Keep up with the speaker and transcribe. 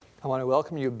I want to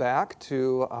welcome you back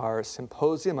to our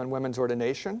symposium on women's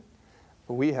ordination.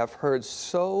 We have heard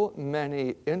so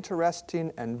many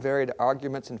interesting and varied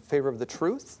arguments in favor of the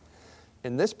truth.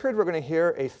 In this period, we're going to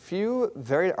hear a few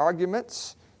varied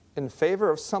arguments in favor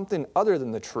of something other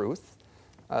than the truth.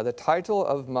 The title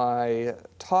of my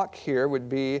talk here would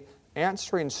be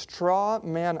Answering Straw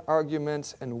Man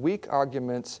Arguments and Weak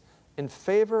Arguments in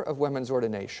Favor of Women's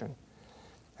Ordination.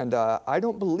 And I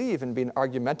don't believe in being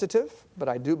argumentative, but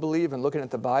I do believe in looking at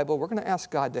the Bible. We're going to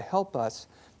ask God to help us.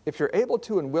 If you're able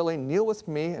to and willing, kneel with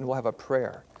me and we'll have a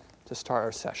prayer to start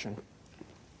our session.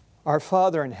 Our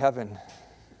Father in heaven,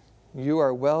 you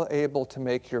are well able to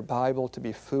make your Bible to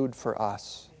be food for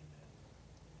us.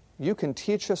 You can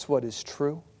teach us what is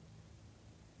true.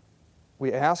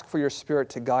 We ask for your Spirit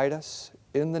to guide us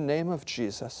in the name of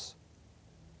Jesus.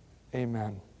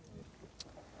 Amen.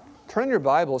 Turn your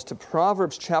Bibles to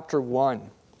Proverbs chapter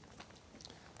 1.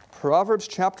 Proverbs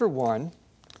chapter 1.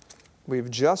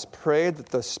 We've just prayed that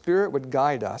the Spirit would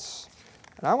guide us.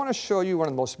 And I want to show you one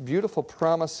of the most beautiful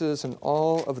promises in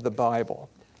all of the Bible.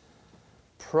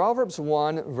 Proverbs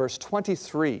 1, verse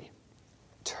 23.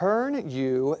 Turn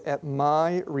you at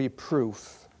my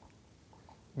reproof.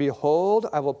 Behold,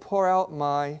 I will pour out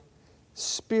my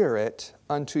Spirit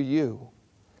unto you.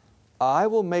 I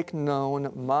will make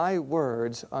known my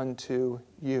words unto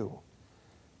you.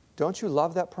 Don't you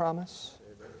love that promise?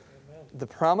 Amen. The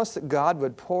promise that God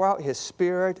would pour out His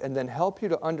Spirit and then help you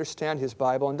to understand His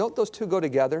Bible. And don't those two go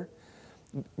together?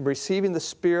 Receiving the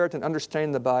Spirit and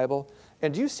understanding the Bible.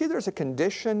 And do you see there's a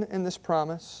condition in this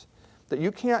promise? That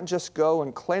you can't just go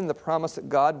and claim the promise that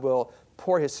God will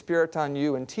pour His Spirit on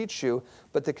you and teach you,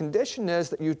 but the condition is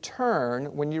that you turn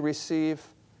when you receive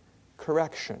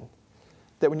correction.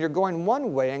 That when you're going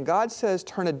one way and God says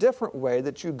turn a different way,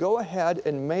 that you go ahead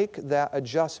and make that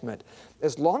adjustment.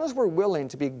 As long as we're willing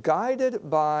to be guided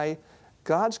by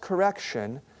God's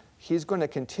correction, He's going to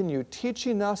continue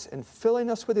teaching us and filling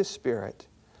us with His Spirit.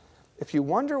 If you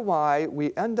wonder why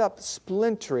we end up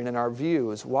splintering in our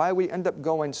views, why we end up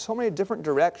going so many different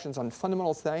directions on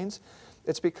fundamental things,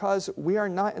 it's because we are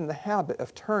not in the habit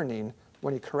of turning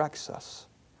when He corrects us.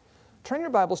 Turn your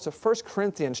Bibles to 1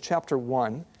 Corinthians chapter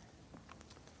 1.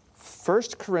 1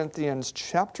 Corinthians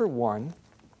chapter 1.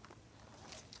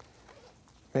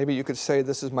 Maybe you could say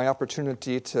this is my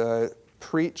opportunity to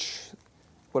preach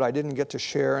what I didn't get to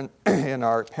share in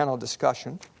our panel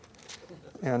discussion.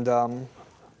 And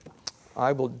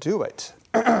I will do it.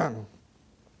 1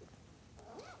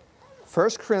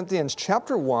 Corinthians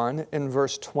chapter 1 in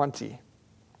verse 20.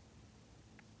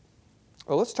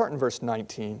 Well, let's start in verse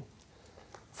 19.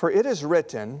 For it is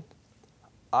written,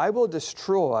 I will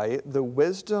destroy the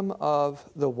wisdom of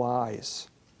the wise,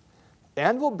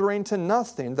 and will bring to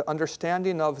nothing the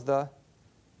understanding of the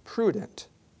prudent.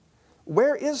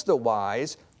 Where is the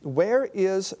wise? Where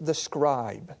is the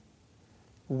scribe?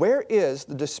 Where is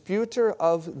the disputer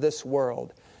of this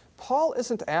world? Paul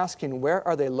isn't asking where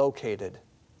are they located.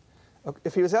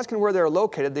 If he was asking where they're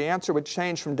located, the answer would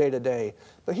change from day to day.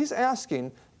 But he's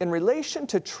asking, in relation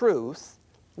to truth,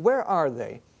 where are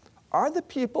they? Are the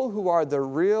people who are the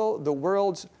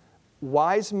world's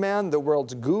wise men, the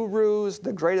world's gurus,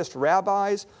 the greatest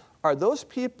rabbis, are those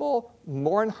people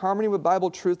more in harmony with Bible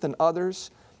truth than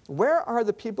others? Where are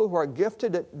the people who are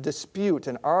gifted at dispute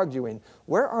and arguing?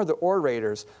 Where are the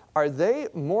orators? Are they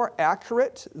more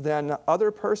accurate than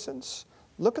other persons?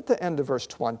 Look at the end of verse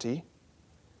 20.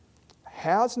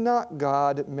 Has not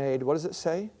God made, what does it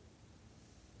say?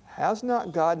 Has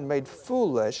not God made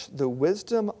foolish the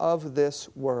wisdom of this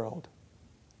world?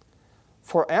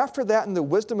 For after that in the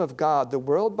wisdom of God, the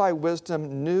world by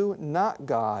wisdom knew not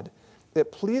God. It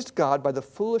pleased God by the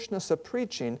foolishness of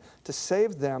preaching to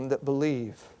save them that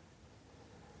believe.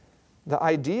 The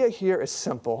idea here is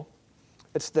simple.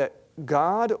 It's that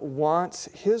God wants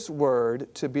His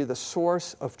Word to be the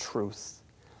source of truth.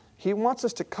 He wants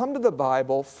us to come to the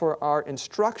Bible for our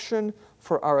instruction,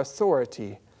 for our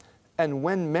authority. And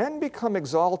when men become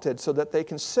exalted so that they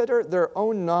consider their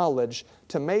own knowledge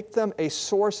to make them a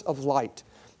source of light,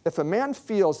 if a man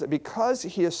feels that because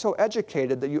he is so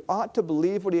educated that you ought to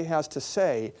believe what he has to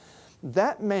say,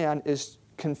 that man is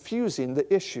confusing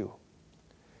the issue.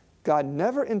 God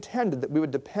never intended that we would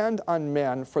depend on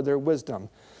men for their wisdom.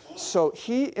 So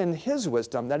He, in His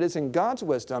wisdom, that is in God's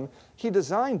wisdom, He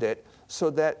designed it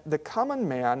so that the common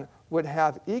man would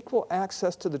have equal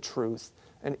access to the truth.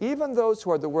 And even those who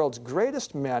are the world's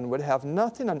greatest men would have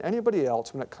nothing on anybody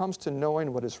else when it comes to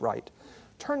knowing what is right.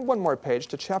 Turn one more page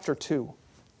to chapter 2.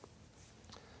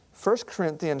 1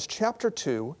 Corinthians chapter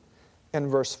 2 and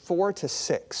verse 4 to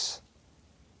 6.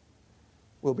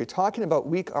 We'll be talking about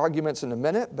weak arguments in a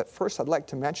minute, but first I'd like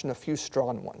to mention a few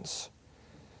strong ones.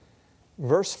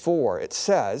 Verse 4, it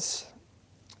says,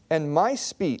 "And my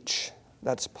speech,"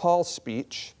 that's Paul's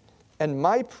speech, "and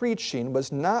my preaching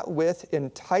was not with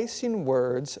enticing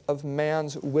words of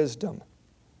man's wisdom."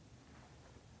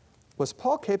 Was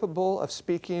Paul capable of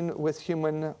speaking with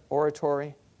human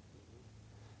oratory?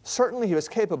 Certainly he was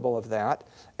capable of that,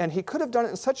 and he could have done it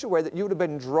in such a way that you would have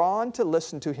been drawn to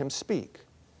listen to him speak.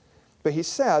 But he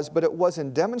says, "But it was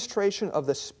in demonstration of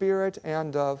the Spirit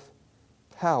and of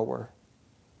power,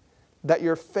 that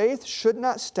your faith should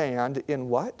not stand in"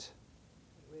 what?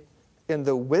 "In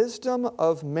the wisdom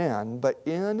of men, but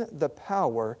in the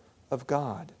power of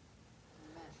God."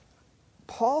 Amen.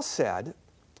 Paul said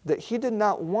that he did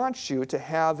not want you to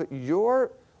have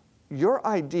your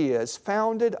ideas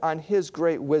founded on his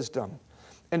great wisdom.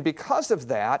 And because of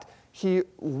that, he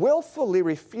willfully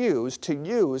refused to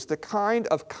use the kind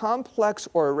of complex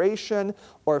oration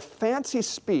or fancy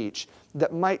speech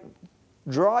that might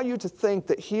draw you to think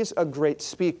that he's a great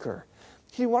speaker.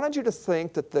 He wanted you to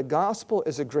think that the gospel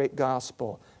is a great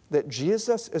gospel, that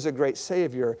Jesus is a great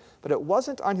Savior, but it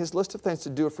wasn't on his list of things to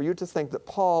do for you to think that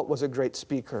Paul was a great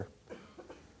speaker.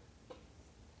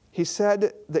 He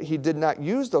said that he did not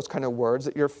use those kind of words,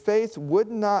 that your faith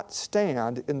would not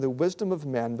stand in the wisdom of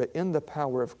men, but in the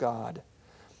power of God.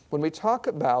 When we talk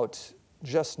about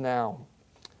just now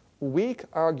weak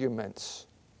arguments,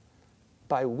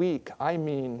 by weak I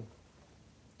mean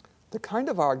the kind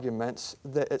of arguments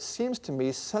that it seems to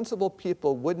me sensible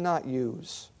people would not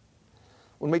use.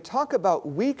 When we talk about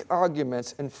weak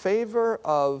arguments in favor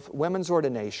of women's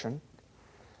ordination,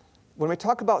 when we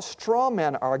talk about straw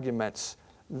man arguments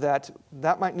that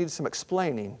might need some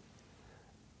explaining,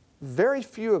 very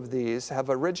few of these have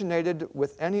originated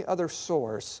with any other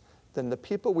source than the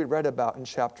people we read about in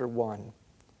chapter 1.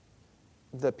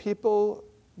 The people,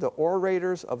 the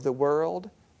orators of the world,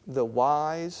 the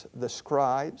wise, the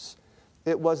scribes.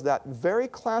 It was that very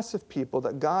class of people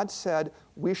that God said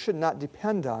we should not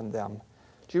depend on them.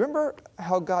 Do you remember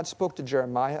how God spoke to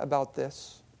Jeremiah about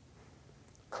this?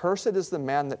 "Cursed is the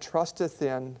man that trusteth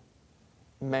in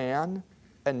man,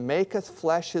 and maketh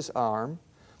flesh his arm."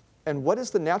 And what is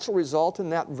the natural result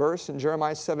in that verse in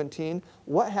Jeremiah 17?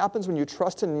 What happens when you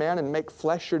trust in man and make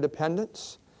flesh your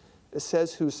dependence? It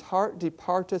says, "Whose heart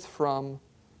departeth from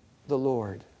the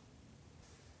Lord."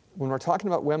 When we're talking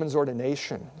about women's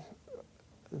ordination,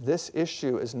 this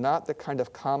issue is not the kind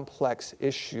of complex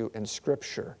issue in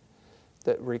Scripture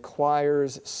that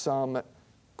requires some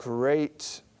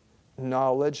great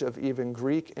knowledge of even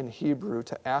Greek and Hebrew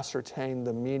to ascertain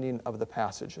the meaning of the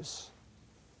passages.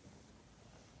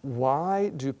 Why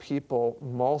do people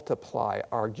multiply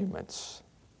arguments?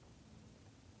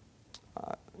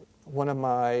 One of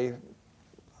my, I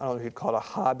don't know if you'd call it a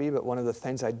hobby, but one of the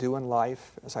things I do in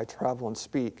life as I travel and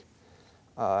speak,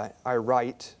 I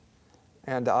write,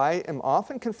 and I am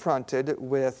often confronted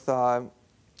with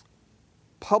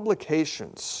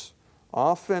publications,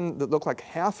 often that look like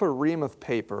half a ream of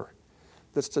paper,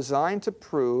 that's designed to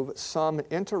prove some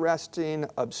interesting,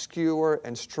 obscure,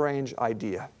 and strange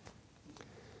idea.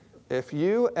 If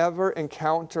you ever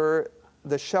encounter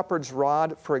the shepherd's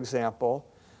rod, for example,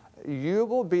 you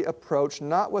will be approached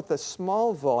not with a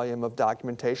small volume of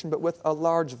documentation, but with a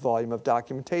large volume of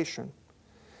documentation.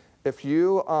 If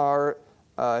you are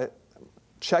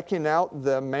checking out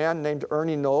the man named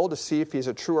Ernie Knoll to see if he's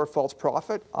a true or false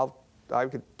prophet, I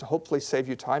could hopefully save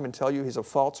you time and tell you he's a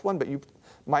false one, but you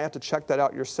might have to check that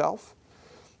out yourself.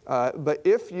 But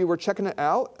if you were checking it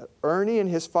out, Ernie and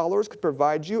his followers could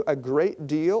provide you a great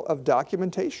deal of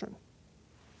documentation.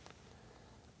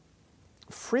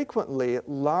 Frequently,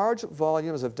 large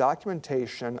volumes of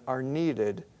documentation are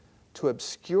needed to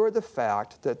obscure the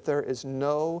fact that there is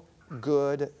no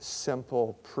good,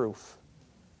 simple proof.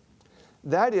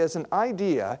 That is an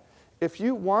idea. If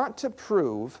you want to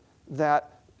prove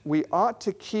that we ought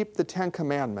to keep the Ten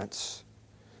Commandments,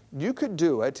 you could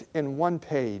do it in one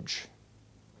page.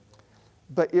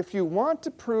 But if you want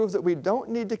to prove that we don't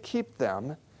need to keep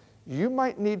them, you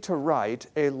might need to write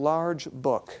a large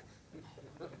book.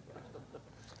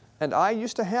 And I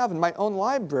used to have in my own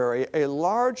library a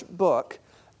large book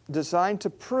designed to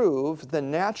prove the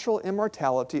natural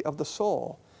immortality of the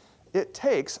soul. It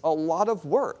takes a lot of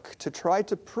work to try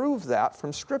to prove that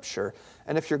from Scripture.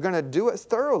 And if you're going to do it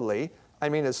thoroughly, I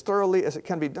mean as thoroughly as it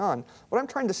can be done, what I'm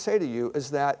trying to say to you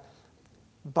is that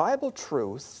Bible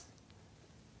truth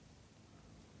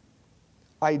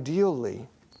ideally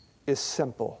is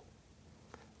simple.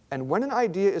 And when an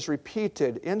idea is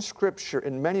repeated in Scripture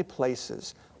in many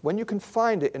places, when you can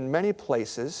find it in many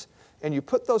places, and you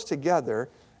put those together,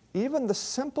 Even the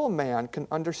simple man can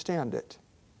understand it.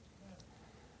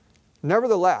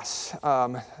 Nevertheless,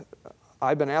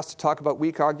 I've been asked to talk about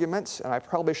weak arguments, and I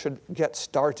probably should get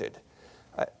started.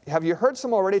 Have you heard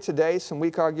some already today, some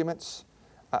weak arguments?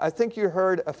 I think you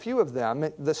heard a few of them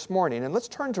this morning. And let's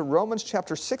turn to Romans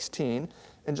chapter 16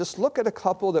 and just look at a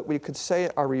couple that we could say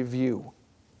are review.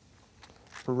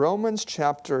 Romans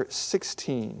chapter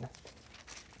 16.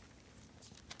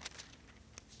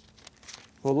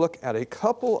 We'll look at a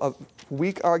couple of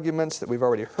weak arguments that we've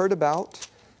already heard about,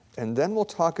 and then we'll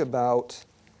talk about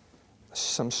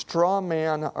some straw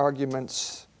man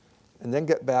arguments, and then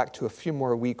get back to a few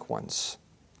more weak ones.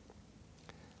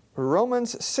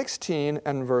 Romans 16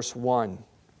 and verse 1.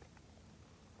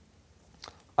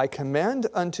 I commend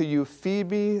unto you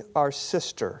Phoebe, our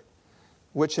sister,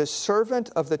 which is servant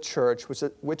of the church,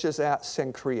 which is at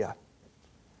Cenchrea.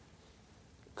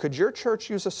 Could your church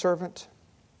use a servant?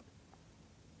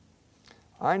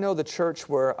 I know the church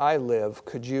where I live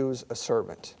could use a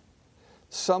servant.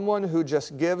 Someone who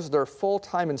just gives their full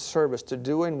time in service to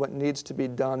doing what needs to be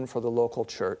done for the local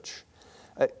church.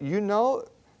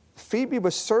 Phoebe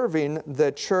was serving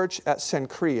the church at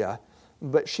Cenchrea,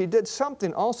 but she did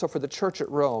something also for the church at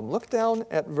Rome. Look down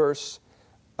at verse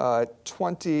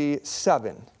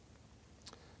 27.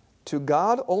 To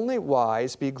God only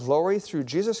wise be glory through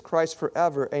Jesus Christ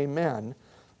forever, amen.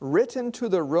 Written to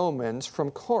the Romans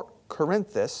from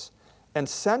Corinthus, and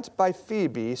sent by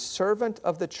Phoebe, servant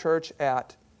of the church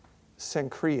at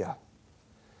Cenchrea.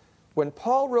 When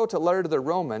Paul wrote a letter to the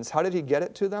Romans, how did he get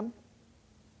it to them?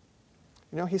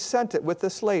 He sent it with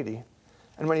this lady.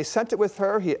 And when he sent it with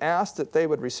her, he asked that they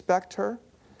would respect her.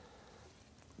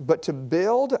 But to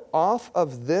build off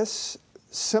of this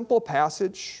simple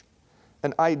passage,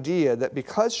 an idea that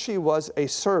because she was a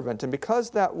servant, and because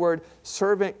that word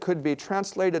servant could be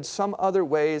translated some other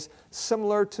ways,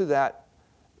 similar to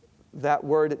that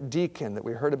word deacon that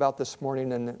we heard about this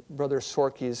morning in Brother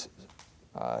Sorky's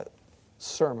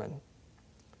sermon.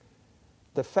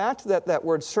 The fact that that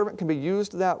word servant can be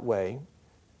used that way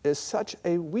is such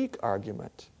a weak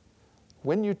argument.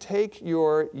 When you take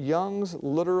your Young's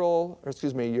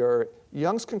your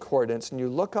Young's Concordance and you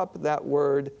look up that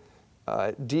word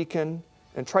deacon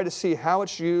and try to see how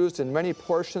it's used in many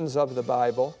portions of the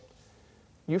Bible,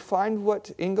 you find what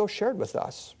Ingo shared with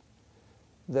us,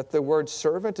 that the word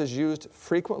servant is used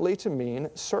frequently to mean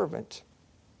servant.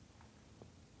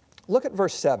 Look at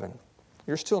verse 7.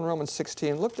 You're still in Romans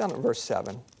 16. Look down at verse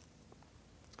 7.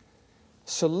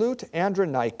 Salute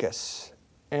Andronicus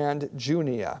and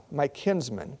Junia, my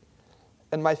kinsmen,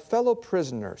 and my fellow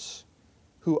prisoners,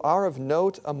 who are of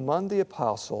note among the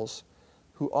apostles,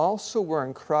 who also were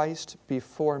in Christ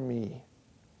before me.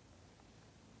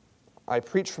 I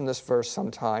preach from this verse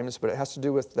sometimes, but it has to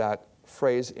do with that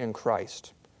phrase, in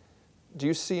Christ. Do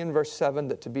you see in verse 7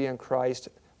 that to be in Christ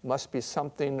must be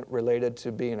something related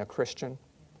to being a Christian?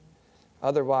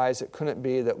 Otherwise, it couldn't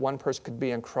be that one person could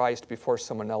be in Christ before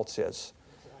someone else is.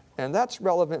 And that's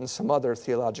relevant in some other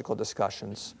theological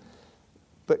discussions.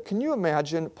 But can you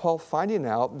imagine Paul finding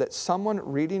out that someone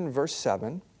reading verse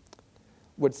 7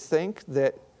 would think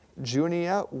that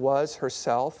Junia was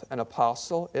herself an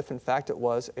apostle, if in fact it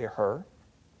was a her?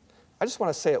 I just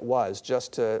want to say it was,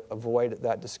 just to avoid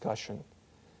that discussion.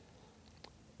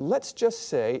 Let's just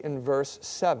say in verse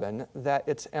 7 that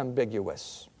it's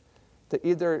ambiguous, that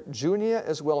either Junia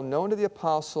is well known to the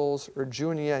apostles or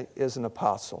Junia is an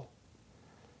apostle.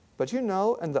 But in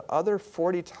the other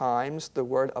 40 times the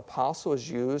word apostle is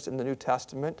used in the New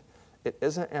Testament, it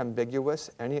isn't ambiguous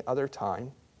any other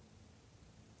time.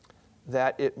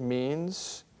 That it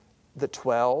means the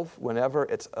 12, whenever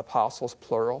it's apostles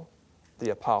plural, the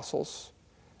apostles,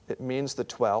 it means the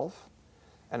 12.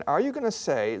 And are you going to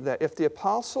say that if the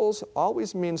apostles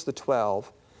always means the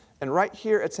 12, and right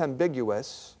here it's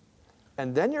ambiguous,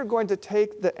 and then you're going to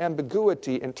take the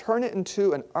ambiguity and turn it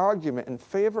into an argument in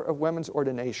favor of women's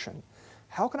ordination?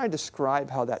 How can I describe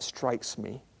how that strikes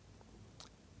me?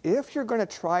 If you're going to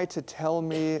try to tell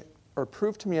me or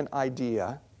prove to me an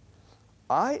idea,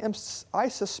 I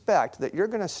suspect that you're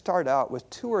going to start out with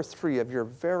 2 or 3 of your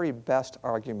very best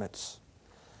arguments.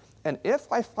 And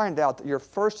if I find out that your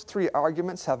first 3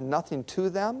 arguments have nothing to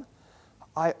them,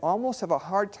 I almost have a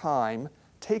hard time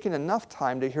taking enough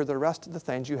time to hear the rest of the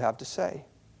things you have to say.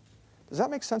 Does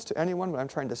that make sense to anyone, what I'm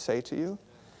trying to say to you?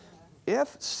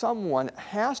 If someone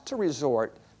has to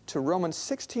resort to Romans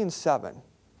 16:7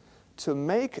 to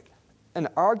make an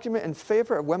argument in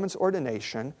favor of women's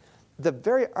ordination, the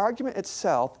very argument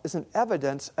itself is an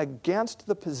evidence against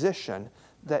the position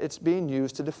that it's being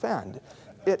used to defend.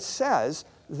 It says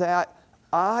that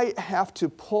I have to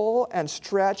pull and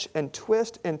stretch and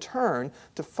twist and turn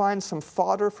to find some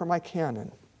fodder for my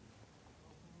cannon.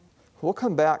 We'll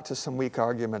come back to some weak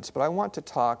arguments, but I want to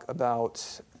talk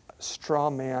about straw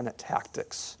man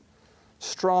tactics.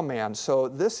 Straw man. So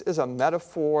this is a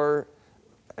metaphor.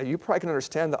 You probably can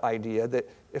understand the idea that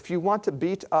if you want to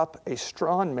beat up a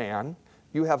strong man,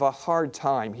 you have a hard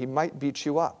time. He might beat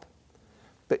you up.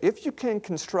 But if you can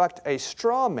construct a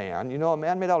straw man, a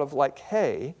man made out of like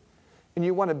hay, and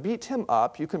you want to beat him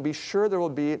up, you can be sure there will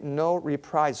be no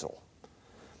reprisal.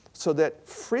 So that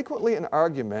frequently in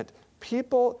argument,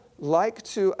 people like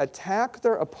to attack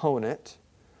their opponent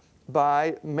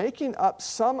by making up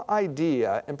some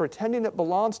idea and pretending it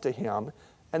belongs to him,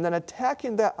 and then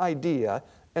attacking that idea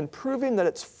and proving that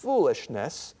it's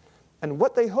foolishness. And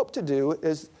what they hope to do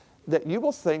is that you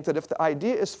will think that if the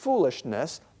idea is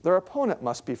foolishness, their opponent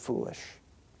must be foolish.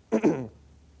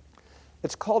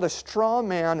 It's called a straw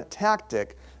man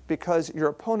tactic because your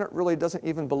opponent really doesn't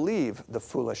even believe the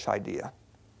foolish idea.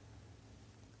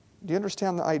 Do you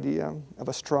understand the idea of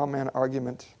a straw man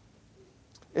argument?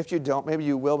 If you don't, maybe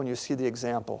you will when you see the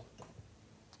example.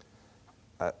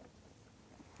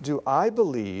 Do I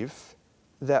believe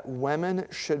that women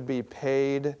should be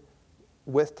paid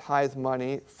with tithe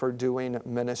money for doing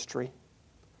ministry?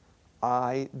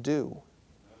 I do.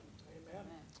 Amen.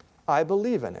 I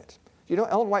believe in it.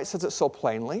 Ellen White says it so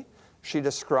plainly. She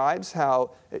describes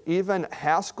how even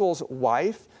Haskell's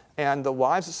wife and the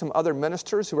wives of some other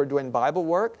ministers who were doing Bible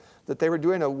work, that they were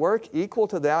doing a work equal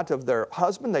to that of their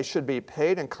husband. They should be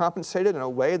paid and compensated in a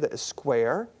way that is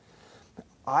square.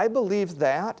 I believe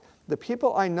that. The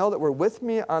people I know that were with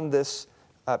me on this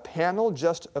panel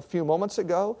just a few moments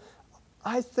ago,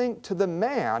 I think to the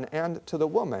man and to the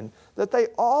woman that they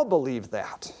all believe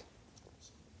that.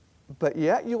 But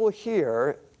yet you will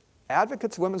hear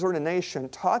advocates of women's ordination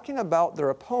talking about their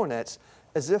opponents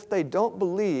as if they don't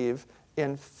believe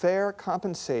in fair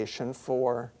compensation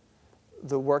for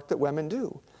the work that women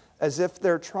do, as if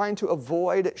they're trying to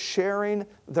avoid sharing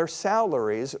their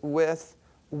salaries with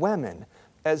women,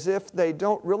 as if they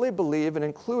don't really believe in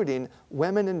including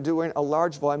women in doing a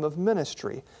large volume of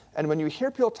ministry. And when you hear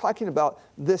people talking about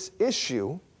this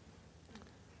issue,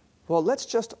 well, let's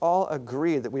just all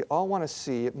agree that we all want to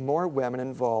see more women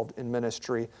involved in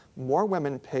ministry, more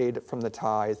women paid from the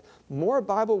tithe, more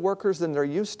Bible workers than there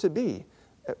used to be,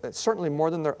 certainly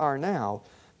more than there are now.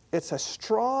 It's a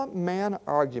straw man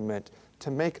argument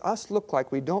to make us look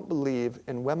like we don't believe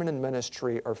in women in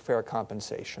ministry or fair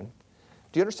compensation.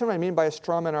 Do you understand what I mean by a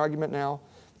straw man argument now?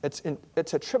 It's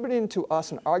attributing to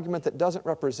us an argument that doesn't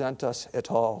represent us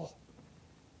at all.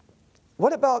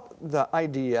 What about the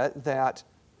idea that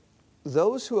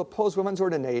those who oppose women's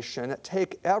ordination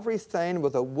take everything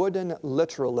with a wooden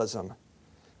literalism?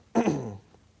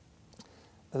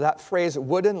 That phrase,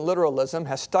 wooden literalism,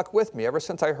 has stuck with me ever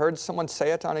since I heard someone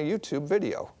say it on a YouTube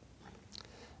video.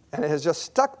 And it has just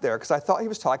stuck there because I thought he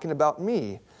was talking about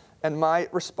me. And my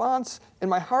response in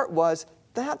my heart was,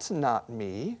 that's not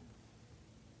me.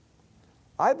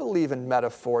 I believe in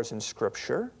metaphors in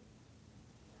Scripture.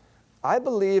 I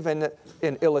believe in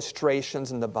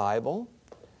illustrations in the Bible.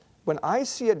 When I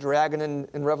see a dragon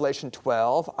in Revelation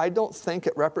 12, I don't think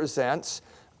it represents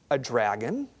a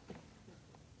dragon.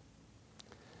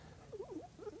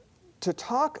 To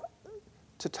talk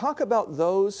about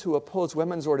those who oppose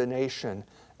women's ordination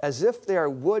as if they are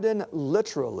wooden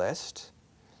literalists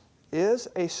is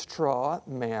a straw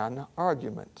man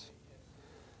argument.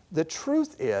 The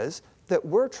truth is that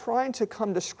we're trying to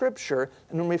come to Scripture,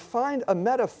 and when we find a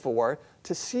metaphor,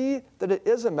 to see that it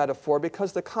is a metaphor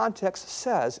because the context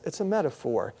says it's a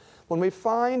metaphor. When we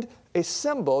find a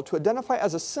symbol, to identify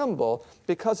as a symbol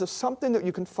because of something that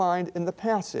you can find in the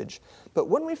passage. But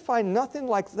when we find nothing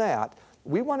like that,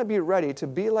 we want to be ready to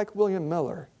be like William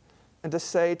Miller and to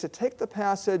say, to take the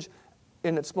passage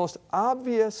in its most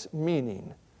obvious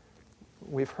meaning.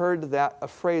 We've heard that a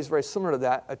phrase very similar to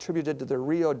that attributed to the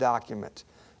Rio document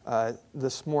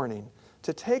this morning.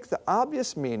 To take the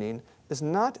obvious meaning is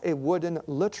not a wooden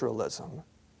literalism.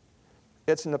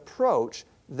 It's an approach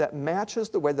that matches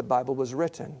the way the Bible was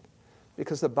written,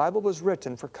 because the Bible was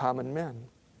written for common men.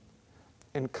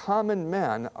 And common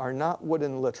men are not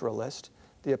wooden literalists.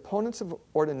 The opponents of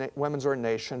women's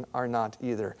ordination are not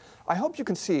either. I hope you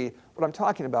can see what I'm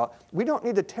talking about. We don't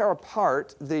need to tear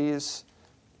apart these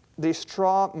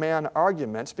straw man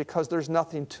arguments because there's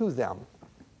nothing to them.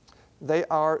 They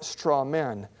are straw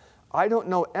men. I don't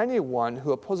know anyone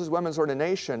who opposes women's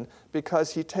ordination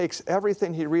because he takes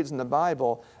everything he reads in the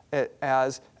Bible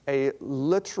as a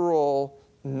literal,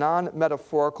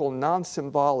 non-metaphorical,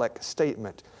 non-symbolic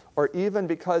statement, or even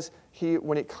because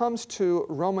when it comes to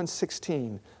Romans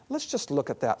 16, let's just look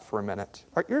at that for a minute.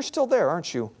 You're still there,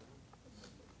 aren't you?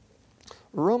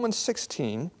 Romans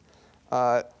 16,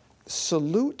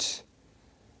 salute.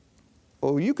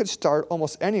 Oh, you could start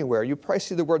almost anywhere. You probably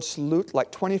see the word salute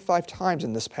like 25 times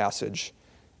in this passage.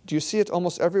 Do you see it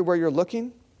almost everywhere you're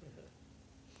looking?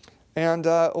 And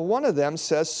one of them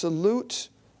says, salute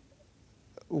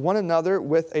one another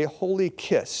with a holy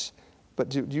kiss. But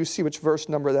do you see which verse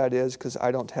number that is? Because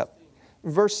I don't have.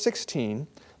 Verse 16,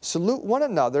 salute one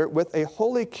another with a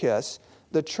holy kiss.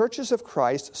 The churches of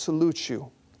Christ salute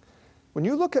you. When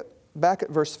you look back at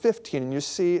verse 15 and you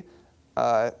see,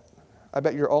 I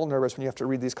bet you're all nervous when you have to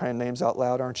read these kind of names out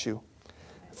loud, aren't you?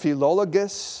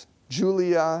 Philologus,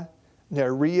 Julia,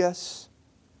 Nereus.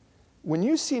 When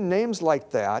you see names like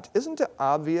that, isn't it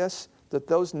obvious that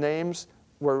those names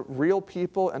were real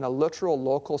people in a literal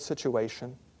local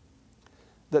situation?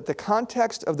 That the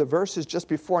context of the verses just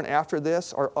before and after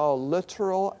this are all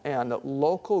literal and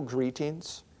local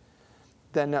greetings?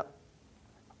 Then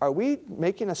are we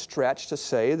making a stretch to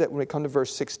say that when we come to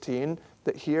verse 16,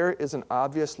 that here is an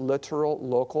obvious literal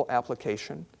local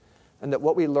application? And that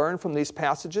what we learn from these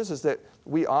passages is that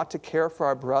we ought to care for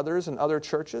our brothers in other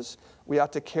churches. We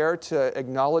ought to care to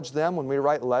acknowledge them when we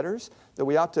write letters.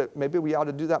 That maybe we ought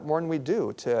to do that more than we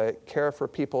do, to care for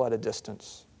people at a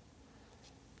distance.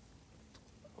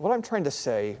 What I'm trying to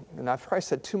say, and I've probably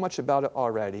said too much about it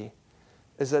already,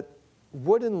 is that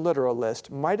wooden literalists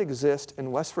might exist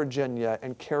in West Virginia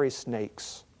and carry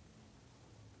snakes.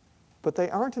 But they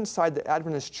aren't inside the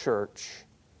Adventist church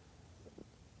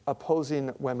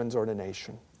opposing women's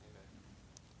ordination.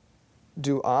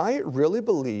 Do I really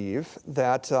believe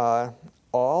that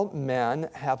all men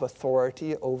have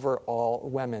authority over all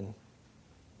women?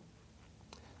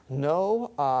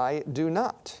 No, I do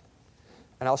not.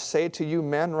 And I'll say to you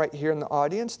men right here in the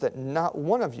audience that not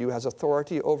one of you has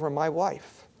authority over my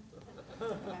wife.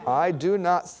 I do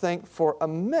not think for a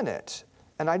minute,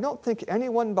 and I don't think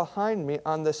anyone behind me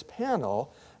on this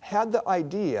panel had the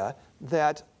idea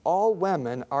that all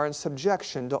women are in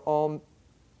subjection to all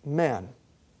men.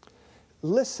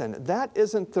 Listen, that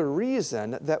isn't the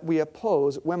reason that we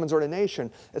oppose women's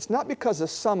ordination. It's not because of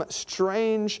some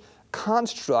strange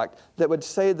construct that would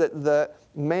say that the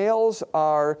males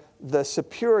are the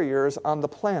superiors on the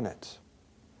planet.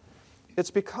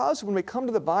 It's because when we come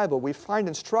to the Bible, we find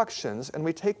instructions and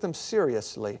we take them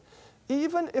seriously.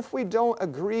 Even if we don't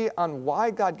agree on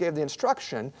why God gave the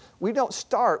instruction, we don't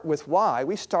start with why.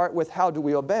 We start with how do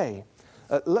we obey.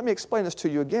 Let me explain this to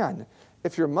you again.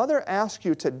 If your mother asks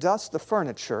you to dust the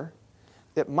furniture,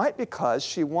 it might be because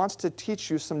she wants to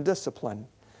teach you some discipline.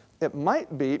 It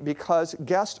might be because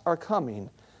guests are coming.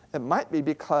 It might be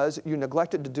because you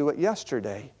neglected to do it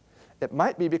yesterday. It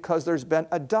might be because there's been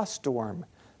a dust storm.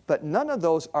 But none of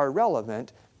those are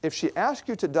relevant. If she asks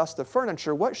you to dust the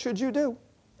furniture, what should you do?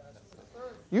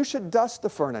 You should dust the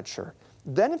furniture.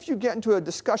 Then if you get into a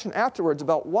discussion afterwards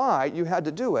about why you had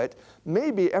to do it,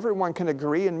 maybe everyone can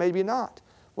agree and maybe not.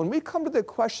 When we come to the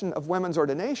question of women's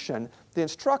ordination, the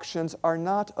instructions are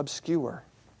not obscure.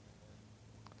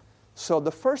 So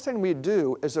the first thing we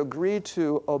do is agree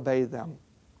to obey them.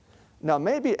 Now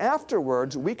maybe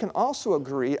afterwards we can also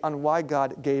agree on why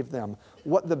God gave them,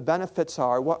 what the benefits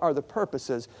are, what are the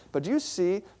purposes. But do you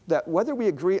see that whether we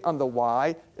agree on the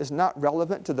why is not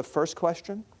relevant to the first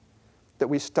question? That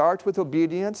we start with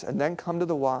obedience and then come to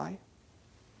the why?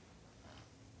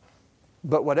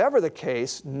 But whatever the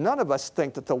case, none of us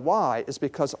think that the why is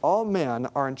because all men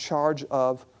are in charge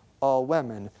of all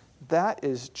women. That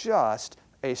is just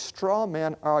a straw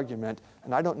man argument,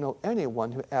 and I don't know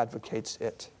anyone who advocates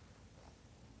it.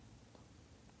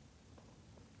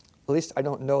 At least I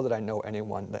don't know that I know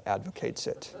anyone that advocates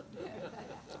it.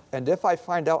 And if I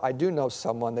find out I do know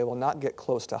someone, they will not get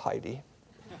close to Heidi.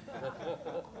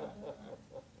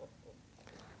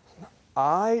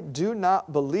 I do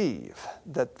not believe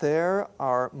that there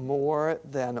are more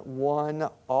than one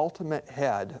ultimate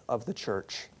head of the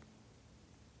church.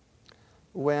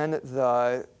 When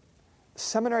the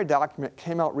seminary document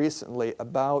came out recently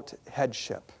about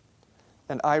headship,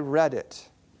 and I read it,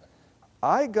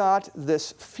 I got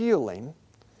this feeling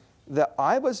that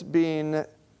I was being,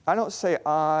 I don't say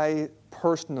I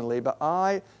personally, but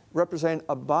I represent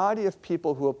a body of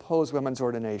people who oppose women's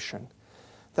ordination.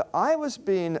 That I was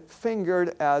being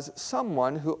fingered as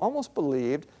someone who almost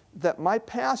believed that my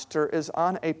pastor is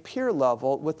on a peer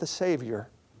level with the Savior.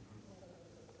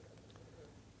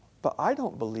 But I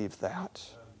don't believe that.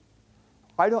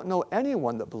 I don't know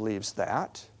anyone that believes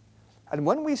that. And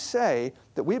when we say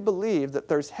that we believe that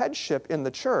there's headship in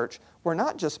the church, we're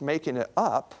not just making it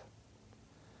up,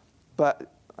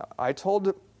 but I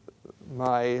told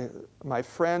my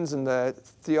friends in the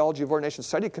Theology of Ordination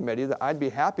Study Committee that I'd be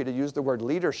happy to use the word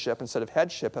leadership instead of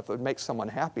headship if it would make someone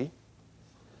happy,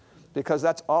 because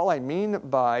that's all I mean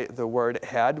by the word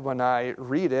head when I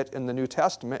read it in the New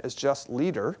Testament is just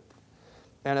leader.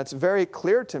 And it's very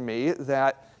clear to me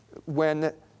that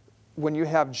when you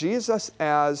have Jesus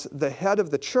as the head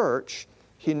of the church,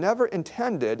 he never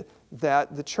intended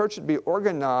that the church would be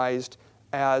organized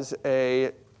as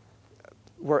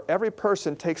where every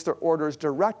person takes their orders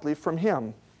directly from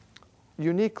him,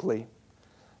 uniquely.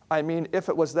 I mean, if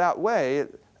it was that way,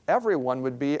 everyone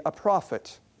would be a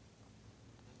prophet.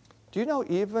 Do you know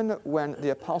even when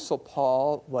the Apostle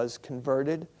Paul was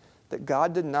converted, that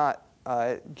God did not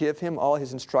give him all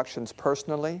his instructions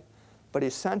personally, but he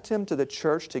sent him to the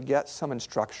church to get some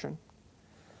instruction?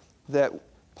 That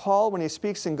Paul, when he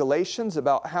speaks in Galatians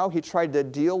about how he tried to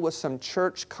deal with some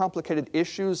church complicated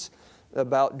issues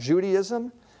about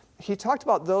Judaism, he talked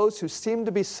about those who seemed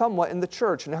to be somewhat in the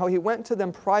church and how he went to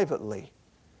them privately.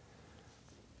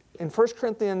 In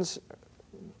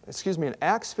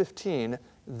Acts 15,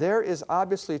 there is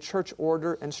obviously church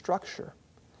order and structure.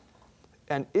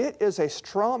 And it is a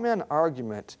straw man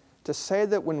argument to say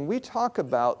that when we talk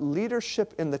about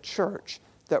leadership in the church,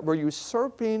 that we're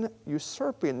usurping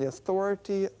the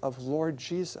authority of Lord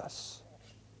Jesus.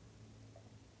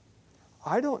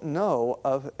 I don't know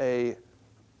of a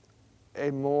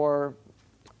more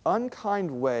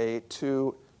unkind way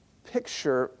to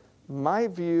picture my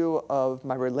view of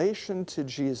my relation to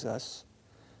Jesus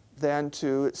than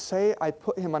to say I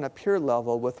put him on a peer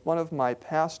level with one of my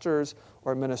pastors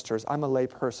or ministers. I'm a lay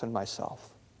person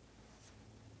myself.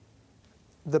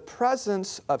 The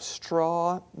presence of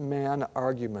straw man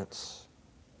arguments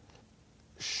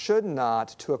should not,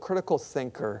 to a critical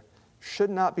thinker,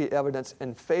 should not be evidence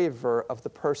in favor of the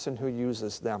person who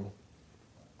uses them.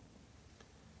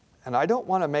 And I don't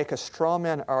want to make a straw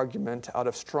man argument out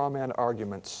of straw man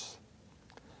arguments.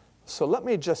 So let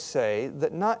me just say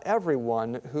that not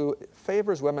everyone who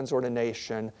favors women's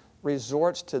ordination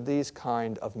resorts to these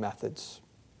kind of methods.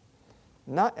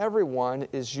 Not everyone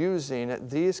is using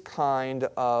these kind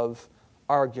of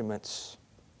arguments.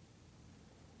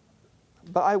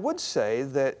 But I would say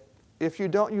that if you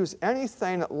don't use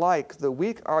anything like the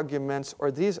weak arguments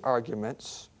or these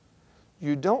arguments,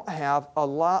 you don't have a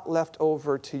lot left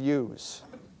over to use.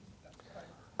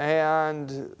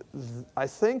 And I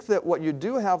think that what you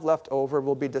do have left over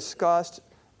will be discussed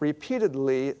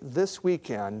repeatedly this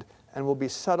weekend and will be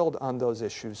settled on those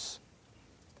issues.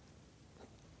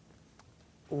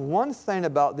 One thing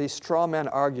about these straw man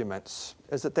arguments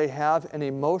is that they have an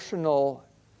emotional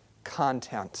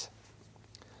content.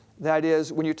 That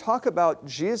is, when you talk about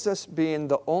Jesus being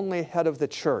the only head of the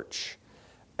church,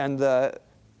 and the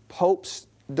popes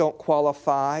don't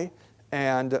qualify,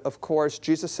 and of course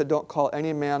Jesus said don't call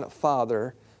any man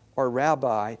father or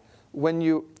rabbi, when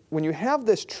you have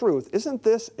this truth, isn't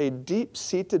this a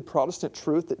deep-seated Protestant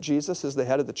truth that Jesus is the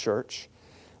head of the church?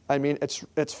 I mean,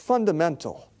 it's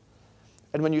fundamental.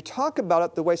 And when you talk about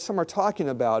it the way some are talking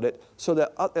about it, so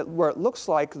that where it looks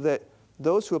like that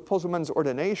those who oppose women's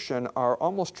ordination are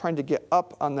almost trying to get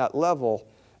up on that level,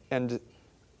 and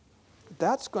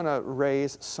that's going to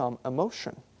raise some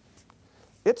emotion.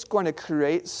 It's going to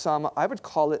create some, I would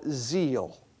call it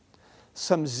zeal.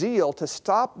 Some zeal to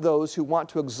stop those who want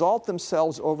to exalt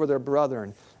themselves over their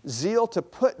brethren. Zeal to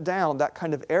put down that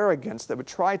kind of arrogance that would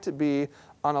try to be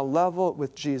on a level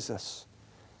with Jesus.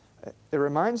 It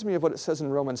reminds me of what it says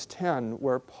in Romans 10,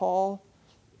 where Paul,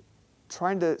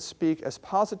 trying to speak as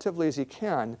positively as he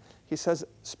can, he says,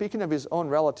 speaking of his own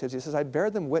relatives, he says, I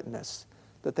bear them witness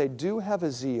that they do have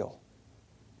a zeal.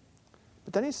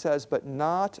 But then he says, but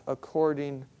not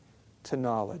according to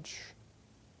knowledge.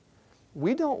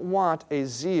 We don't want a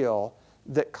zeal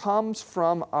that comes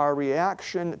from our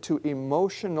reaction to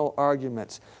emotional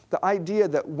arguments. The idea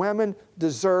that women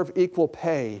deserve equal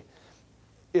pay.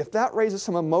 If that raises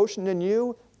some emotion in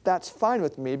you, that's fine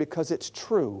with me because it's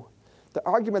true. The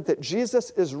argument that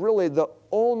Jesus is really the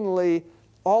only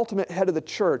ultimate head of the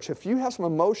church, if you have some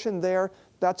emotion there,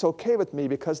 that's okay with me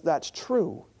because that's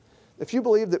true. If you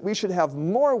believe that we should have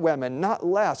more women, not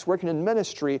less, working in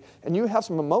ministry, and you have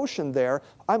some emotion there,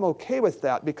 I'm okay with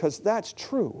that because that's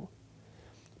true.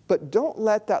 But don't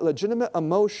let that legitimate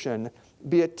emotion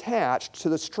be attached to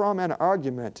the straw man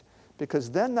argument,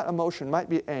 because then that emotion might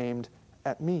be aimed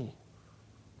at me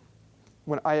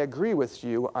when I agree with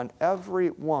you on every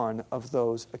one of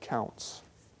those accounts.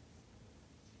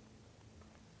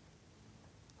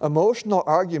 Emotional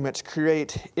arguments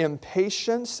create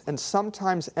impatience and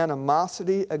sometimes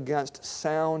animosity against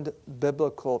sound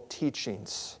biblical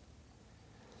teachings.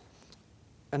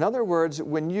 In other words,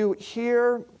 when you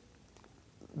hear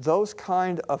those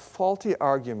kind of faulty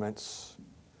arguments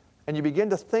and you begin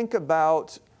to think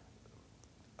about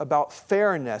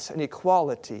fairness and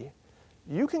equality,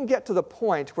 you can get to the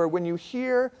point where when you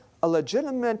hear a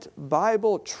legitimate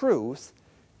Bible truth,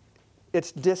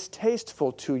 it's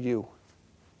distasteful to you.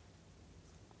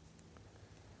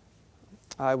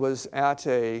 I was at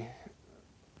a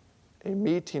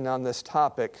meeting on this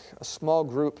topic, a small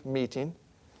group meeting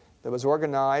that was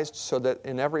organized so that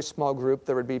in every small group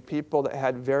there would be people that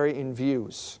had varying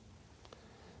views.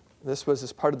 This was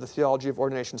as part of the Theology of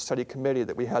Ordination Study Committee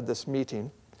that we had this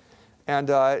meeting. And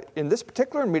in this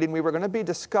particular meeting, we were going to be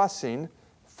discussing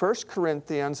 1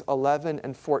 Corinthians 11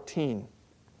 and 14.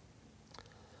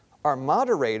 Our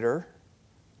moderator,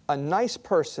 a nice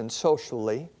person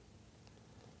socially,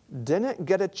 didn't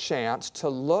get a chance to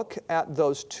look at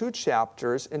those two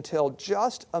chapters until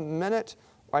just a minute,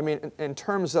 in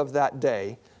terms of that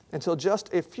day, until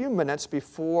just a few minutes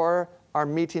before our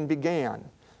meeting began.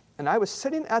 And I was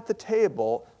sitting at the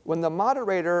table when the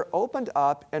moderator opened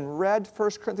up and read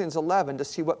 1 Corinthians 11 to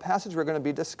see what passage we're going to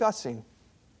be discussing.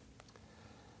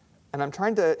 And I'm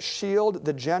trying to shield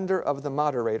the gender of the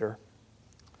moderator.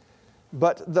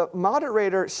 But the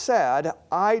moderator said,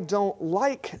 "I don't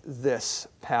like this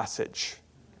passage."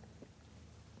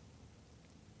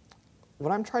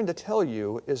 What I'm trying to tell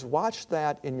you is watch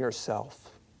that in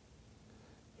yourself.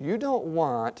 You don't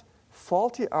want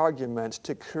faulty arguments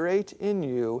to create in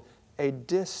you a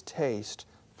distaste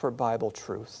for Bible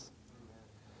truth.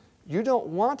 You don't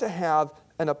want to have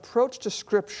an approach to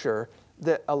Scripture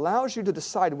that allows you to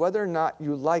decide whether or not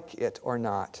you like it or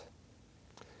not.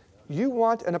 You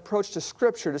want an approach to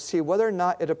Scripture to see whether or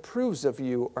not it approves of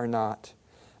you or not.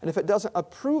 And if it doesn't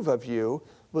approve of you,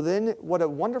 well then what a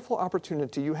wonderful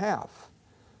opportunity you have.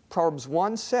 Proverbs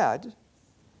 1 said,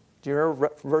 do you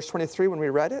remember verse 23 when we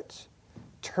read it?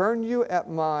 "Turn you at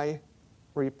my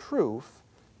reproof.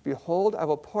 Behold, I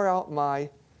will pour out my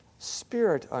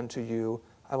Spirit unto you.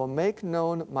 I will make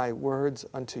known my words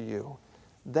unto you."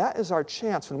 That is our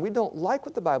chance when we don't like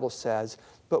what the Bible says,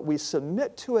 but we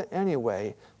submit to it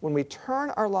anyway, when we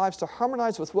turn our lives to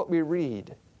harmonize with what we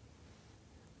read.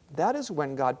 That is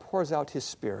when God pours out His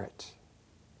Spirit.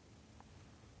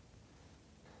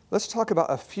 Let's talk about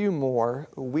a few more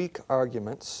weak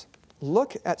arguments.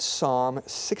 Look at Psalm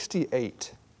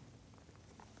 68.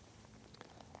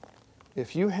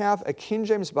 If you have a King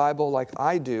James Bible like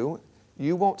I do,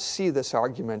 you won't see this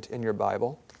argument in your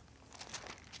Bible.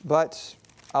 But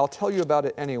I'll tell you about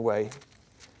it anyway,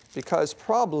 because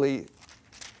probably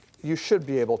you should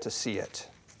be able to see it.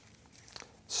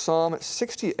 Psalm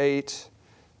 68,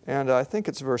 and I think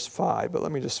it's verse 5, but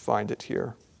let me just find it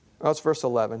here. Oh, it's verse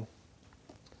 11.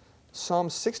 Psalm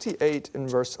 68 and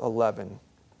verse 11.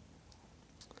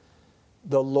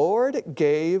 "The Lord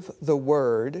gave the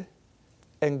word,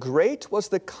 and great was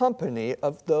the company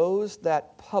of those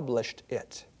that published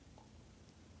it."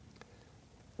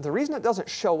 The reason it doesn't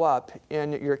show up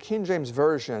in your King James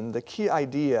Version, the key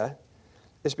idea,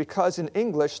 is because in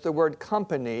English the word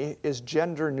company is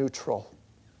gender neutral.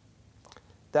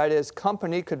 That is,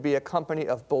 company could be a company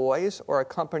of boys or a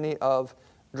company of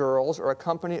girls or a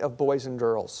company of boys and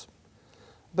girls.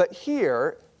 But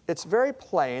here, it's very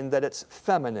plain that it's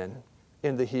feminine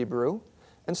in the Hebrew.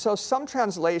 And so some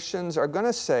translations are going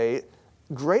to say,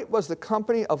 "Great was the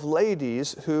company of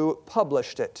ladies who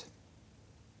published it."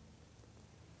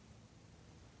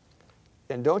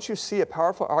 And don't you see a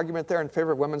powerful argument there in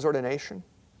favor of women's ordination?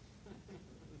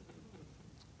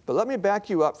 But let me back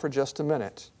you up for just a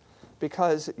minute,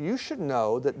 because you should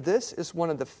know that this is one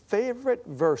of the favorite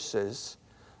verses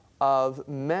of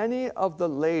many of the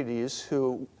ladies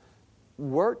who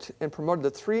worked and promoted the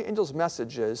three angels'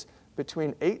 messages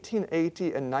between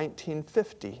 1880 and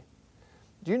 1950.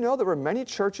 Do you know there were many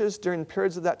churches during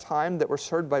periods of that time that were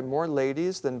served by more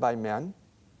ladies than by men?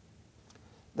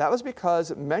 That was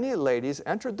because many ladies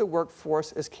entered the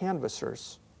workforce as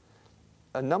canvassers.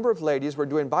 A number of ladies were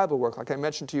doing Bible work, like I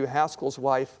mentioned to you, Haskell's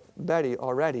wife, Betty,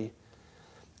 already.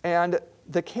 And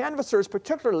the canvassers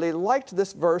particularly liked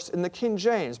this verse in the King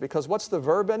James, because what's the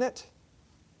verb in it?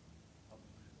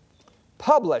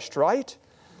 Published, right?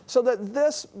 So that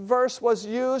this verse was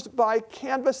used by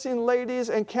canvassing ladies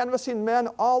and canvassing men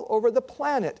all over the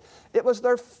planet. It was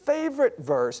their favorite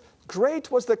verse. Great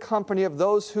was the company of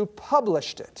those who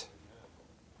published it.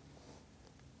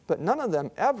 But none of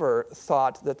them ever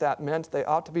thought that that meant they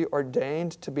ought to be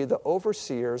ordained to be the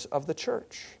overseers of the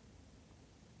church.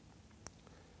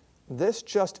 This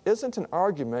just isn't an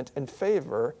argument in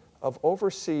favor of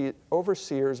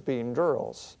overseers being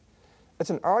girls. It's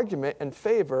an argument in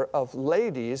favor of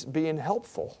ladies being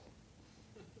helpful.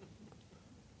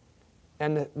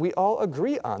 And we all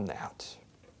agree on that.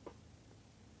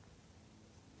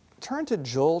 Turn to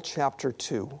Joel chapter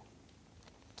 2.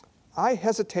 I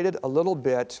hesitated a little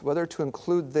bit whether to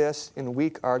include this in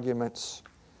weak arguments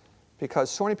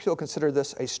because so many people consider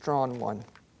this a strong one.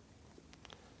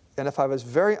 And if I was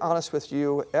very honest with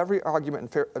you, every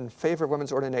argument in favor of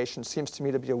women's ordination seems to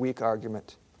me to be a weak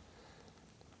argument.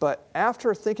 But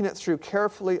after thinking it through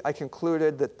carefully, I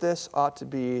concluded that this ought to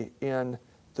be in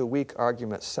the weak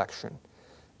arguments section.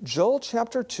 Joel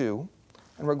chapter 2,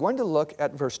 and we're going to look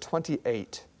at verse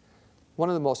 28, one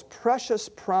of the most precious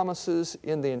promises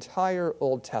in the entire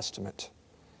Old Testament.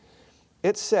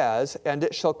 It says, "And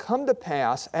it shall come to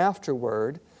pass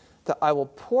afterward that I will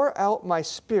pour out my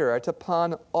Spirit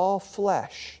upon all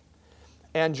flesh,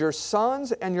 and your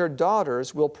sons and your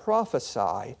daughters will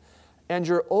prophesy, and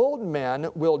your old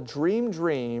men will dream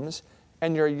dreams,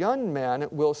 and your young men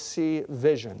will see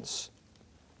visions."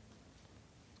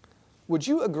 Would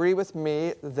you agree with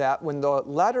me that when the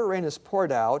latter rain is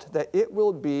poured out, that it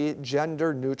will be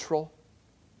gender neutral?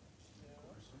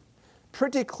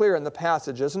 Pretty clear in the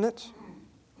passage, isn't it?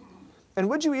 And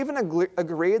would you even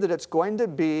agree that it's going to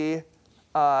be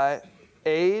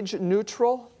age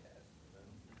neutral?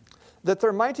 That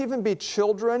there might even be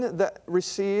children that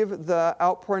receive the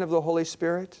outpouring of the Holy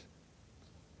Spirit?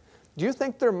 Do you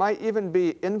think there might even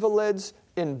be invalids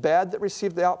in bed that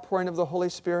receive the outpouring of the Holy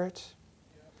Spirit?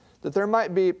 That there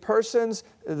might be persons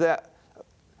that,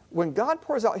 when God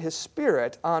pours out His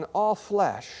Spirit on all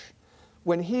flesh,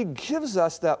 when He gives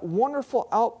us that wonderful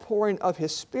outpouring of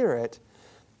His Spirit,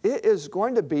 it is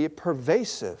going to be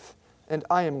pervasive, and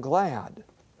I am glad.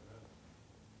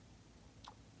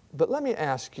 But let me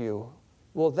ask you,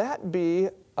 will that be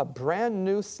a brand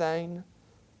new thing,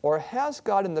 or has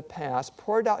God in the past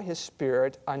poured out His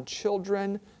Spirit on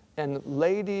children and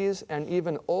ladies and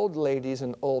even old ladies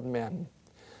and old men?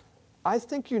 I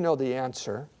think you know the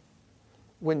answer.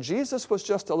 When Jesus was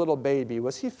just a little baby,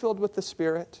 was He filled with the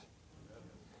Spirit?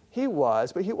 He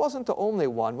was, but He wasn't the only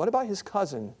one. What about His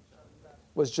cousin?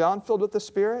 Was John filled with the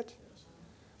Spirit?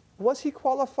 Was he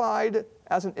qualified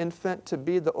as an infant to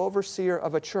be the overseer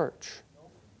of a church?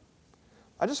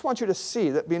 I just want you to see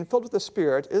that being filled with the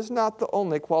Spirit is not the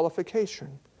only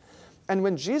qualification. And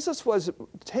when Jesus was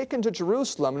taken to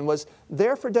Jerusalem and was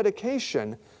there for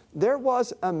dedication, there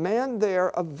was a man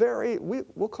there,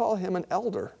 we'll call him an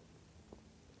elder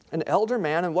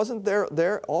man, and wasn't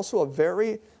there also a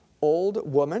very old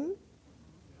woman?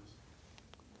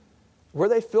 Were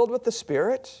they filled with the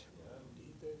Spirit?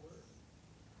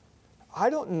 I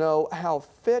don't know how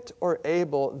fit or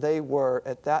able they were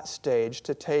at that stage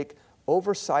to take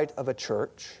oversight of a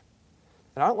church.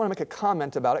 And I don't want to make a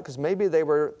comment about it because maybe they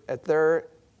were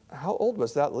how old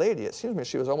was that lady? It seems to me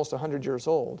she was almost 100 years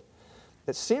old.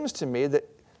 It seems to me that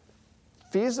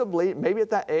feasibly, maybe at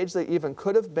that age they even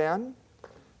could have been,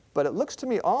 but it looks to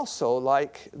me also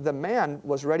like the man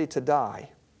was ready to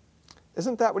die.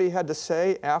 Isn't that what he had to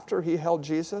say after he held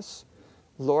Jesus?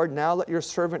 "Lord, now let your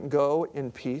servant go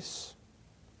in peace."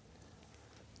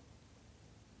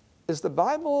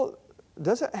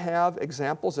 Does it have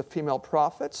examples of female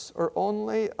prophets or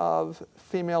only of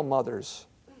female mothers?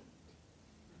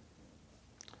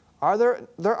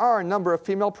 There are a number of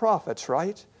female prophets,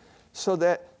 right? So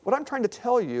that what I'm trying to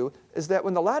tell you is that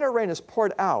when the latter rain is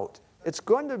poured out, it's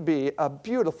going to be a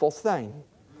beautiful thing.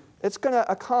 It's going to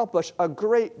accomplish a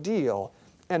great deal.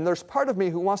 And there's part of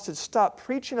me who wants to stop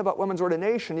preaching about women's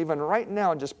ordination even right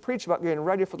now and just preach about getting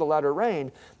ready for the latter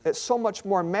rain. It so much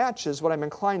more matches what I'm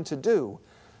inclined to do.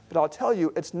 But I'll tell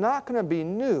you, it's not going to be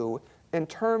new in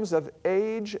terms of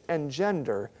age and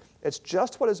gender. It's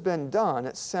just what has been done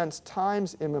since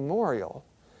times immemorial,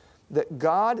 that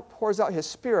God pours out His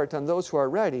Spirit on those who are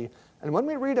ready. And when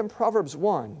we read in Proverbs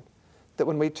 1 that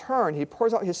when we turn, He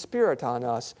pours out His Spirit on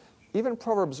us, even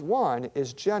Proverbs 1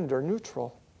 is gender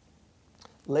neutral.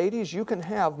 Ladies, you can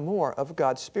have more of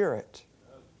God's Spirit.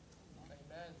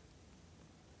 Amen.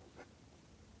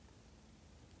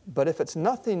 But if it's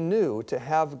nothing new to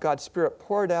have God's Spirit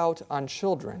poured out on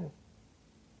children,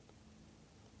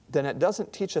 then it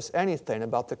doesn't teach us anything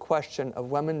about the question of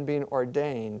women being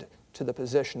ordained to the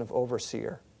position of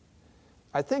overseer.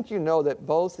 I think you know that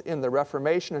both in the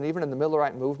Reformation and even in the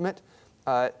Millerite movement,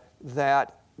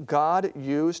 that God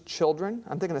used children.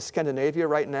 I'm thinking of Scandinavia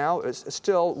right now. It's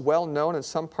still well known in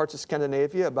some parts of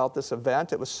Scandinavia about this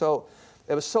event. It was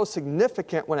so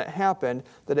significant when it happened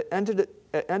that it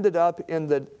ended up in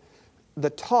the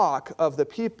talk of the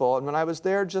people. And when I was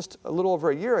there just a little over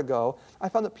a year ago, I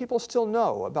found that people still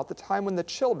know about the time when the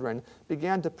children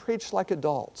began to preach like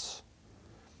adults.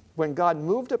 When God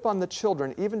moved upon the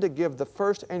children even to give the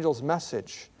first angel's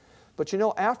message. But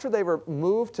after they were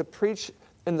moved to preach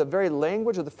in the very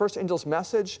language of the first angel's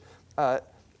message,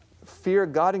 fear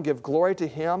God and give glory to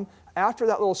Him, after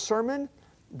that little sermon,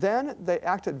 then they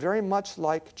acted very much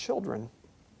like children.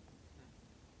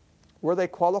 Were they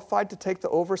qualified to take the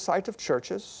oversight of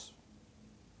churches?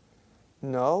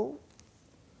 No.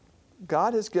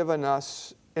 God has given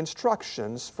us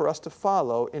instructions for us to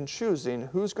follow in choosing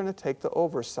who's going to take the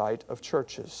oversight of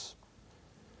churches.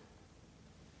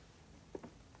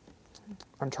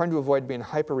 I'm trying to avoid being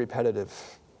hyper-repetitive,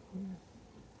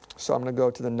 so I'm going to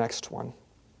go to the next one.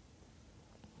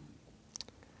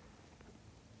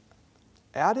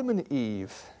 Adam and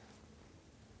Eve,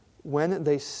 when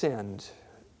they sinned,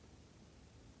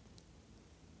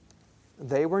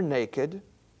 they were naked.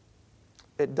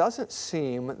 It doesn't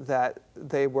seem that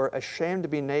they were ashamed to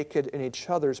be naked in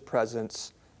each other's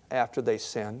presence after they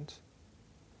sinned,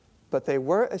 but they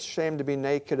were ashamed to be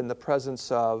naked in the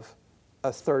presence of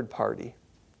a third party.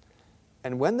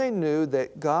 And when they knew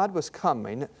that God was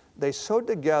coming, they sewed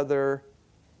together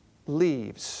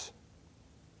leaves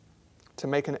to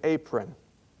make an apron.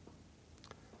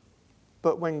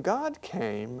 But when God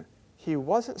came, He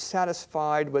wasn't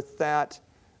satisfied with that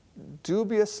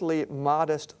dubiously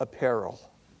modest apparel.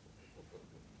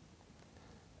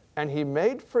 And He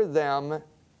made for them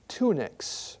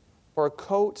tunics or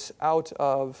coats out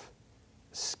of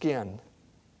skin.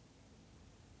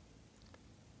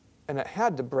 And it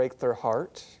had to break their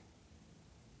heart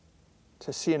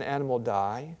to see an animal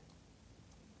die.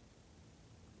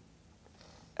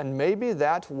 And maybe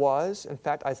that was, in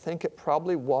fact, I think it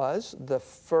probably was, the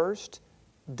first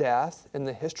death in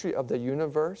the history of the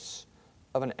universe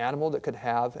of an animal that could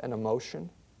have an emotion.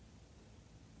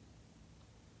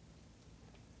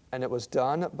 And it was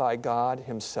done by God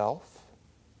Himself.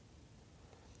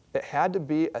 It had to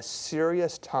be a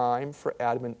serious time for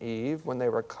Adam and Eve when they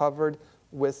were covered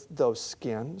with those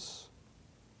skins.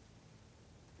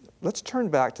 Let's turn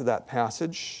back to that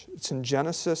passage. It's in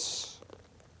Genesis.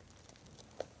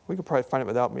 We could probably find it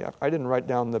without me. I didn't write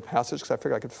down the passage because I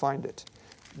figured I could find it.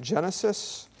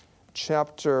 Genesis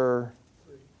chapter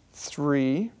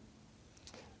 3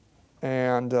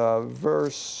 and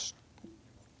verse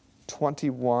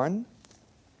 21.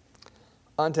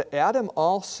 Unto Adam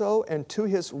also and to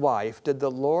his wife did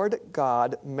the Lord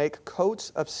God make coats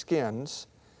of skins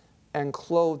and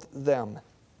clothed them.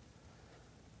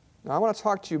 Now I want to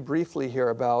talk to you briefly here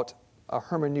about a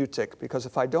hermeneutic, because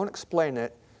if I don't explain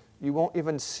it, you won't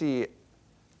even see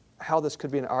how this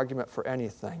could be an argument for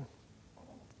anything.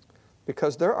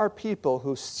 Because there are people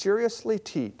who seriously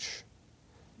teach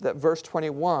that verse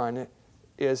 21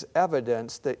 is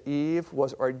evidence that Eve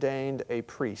was ordained a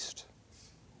priest.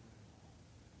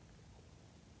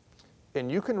 And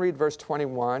you can read verse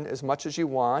 21 as much as you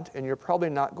want, and you're probably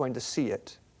not going to see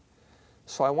it.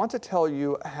 So I want to tell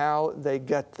you how they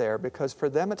get there, because for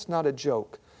them it's not a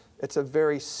joke. It's a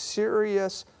very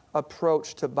serious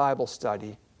approach to Bible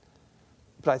study.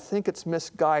 But I think it's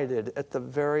misguided at the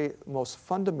very most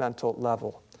fundamental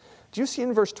level. Do you see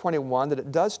in verse 21 that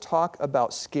it does talk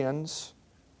about skins?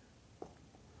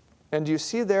 And do you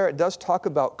see there it does talk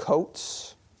about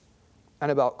coats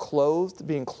and about clothed,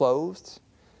 being clothed?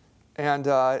 And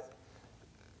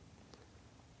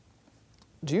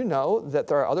do you know that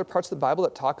there are other parts of the Bible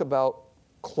that talk about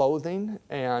clothing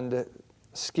and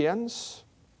skins?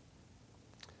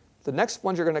 The next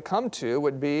ones you're going to come to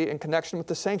would be in connection with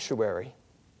the sanctuary.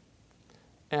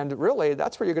 And really,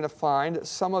 that's where you're going to find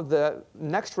some of the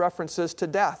next references to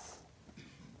death.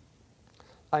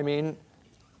 I mean,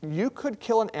 you could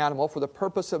kill an animal for the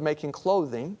purpose of making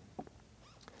clothing,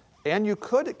 and you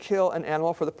could kill an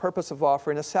animal for the purpose of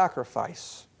offering a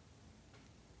sacrifice.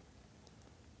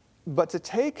 But to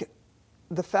take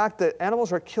the fact that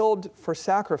animals are killed for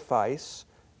sacrifice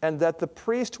and that the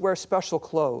priest wears special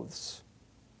clothes,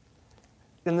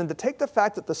 and then to take the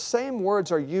fact that the same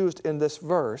words are used in this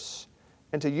verse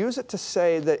and to use it to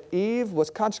say that Eve was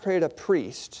consecrated a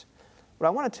priest, what I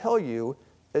want to tell you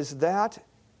is that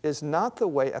is not the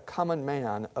way a common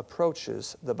man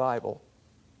approaches the Bible.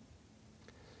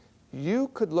 You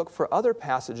could look for other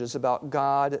passages about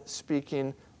God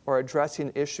speaking or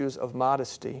addressing issues of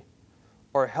modesty,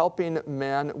 or helping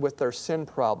men with their sin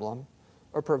problem,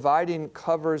 or providing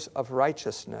covers of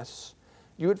righteousness.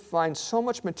 You would find so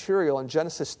much material in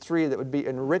Genesis 3 that would be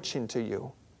enriching to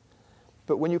you.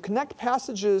 But when you connect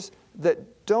passages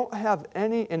that don't have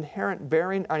any inherent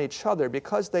bearing on each other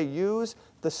because they use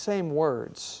the same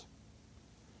words,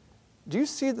 do you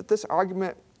see that this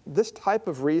argument, this type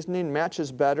of reasoning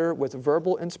matches better with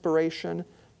verbal inspiration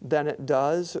than it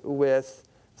does with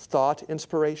thought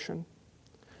inspiration?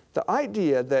 The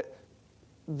idea that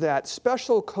that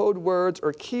special code words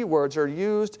or keywords are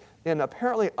used in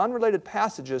apparently unrelated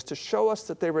passages to show us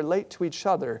that they relate to each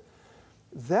other,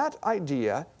 that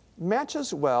idea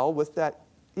matches well with that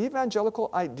evangelical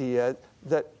idea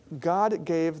that God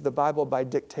gave the Bible by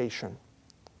dictation.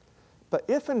 But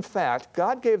if, in fact,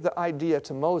 God gave the idea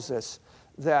to Moses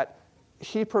that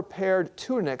he prepared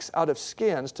tunics out of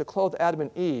skins to clothe Adam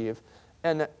and Eve,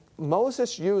 and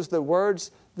Moses used the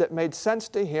words that made sense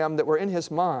to him that were in his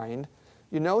mind,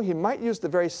 you know, he might use the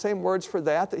very same words for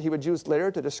that he would use later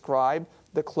to describe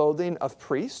the clothing of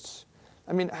priests.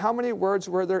 I mean, how many words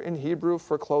were there in Hebrew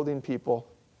for clothing people?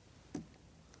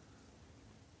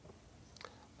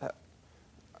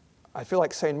 I feel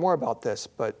like saying more about this,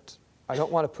 but I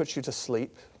don't want to put you to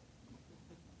sleep.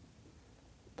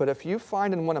 But if you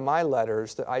find in one of my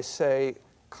letters that I say,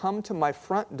 come to my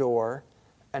front door,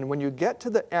 and when you get to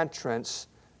the entrance,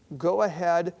 go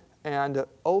ahead and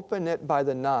open it by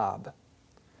the knob,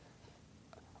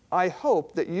 I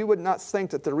hope that you would not think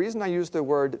that the reason I use the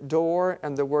word door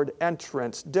and the word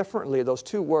entrance differently, those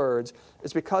two words,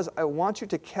 is because I want you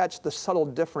to catch the subtle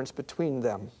difference between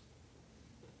them.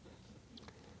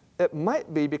 It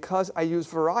might be because I use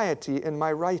variety in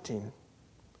my writing.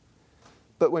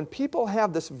 But when people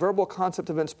have this verbal concept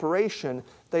of inspiration,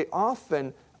 they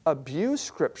often abuse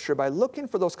Scripture by looking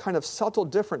for those kind of subtle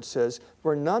differences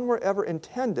where none were ever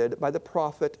intended by the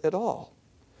prophet at all.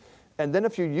 And then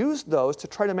if you use those to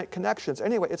try to make connections,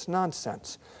 anyway, it's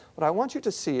nonsense. What I want you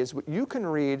to see is you can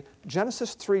read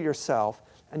Genesis 3 yourself,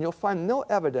 and you'll find no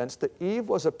evidence that Eve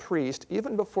was a priest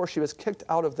even before she was kicked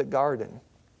out of the garden.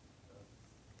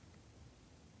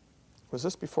 Was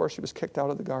this before she was kicked out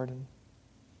of the garden?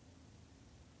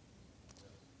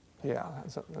 Yeah,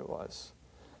 it was.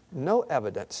 No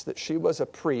evidence that she was a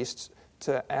priest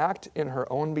to act in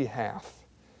her own behalf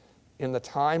in the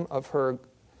time of her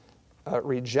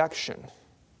rejection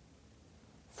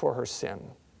for her sin.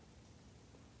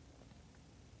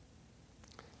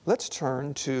 Let's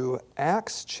turn to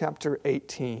Acts chapter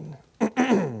 18.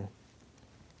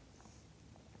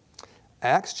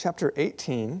 Acts chapter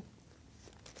 18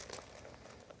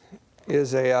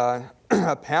 is a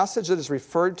passage that is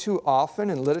referred to often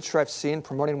in literature I've seen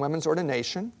promoting women's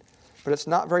ordination, but it's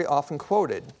not very often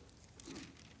quoted.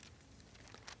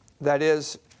 That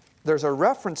is, there's a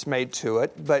reference made to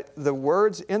it, but the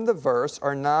words in the verse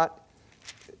are not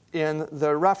in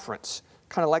the reference.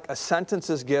 Kind of like a sentence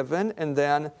is given, and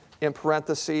then in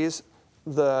parentheses,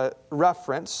 the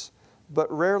reference,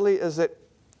 but rarely is it,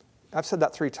 I've said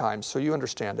that 3 times, so you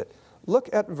understand it. Look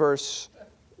at verse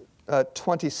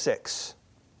 26.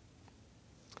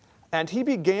 And he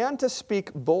began to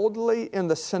speak boldly in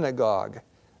the synagogue,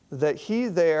 that he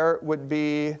there would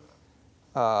be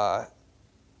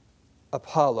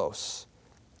Apollos.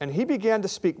 And he began to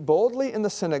speak boldly in the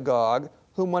synagogue,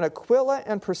 whom when Aquila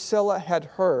and Priscilla had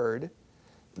heard,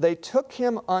 they took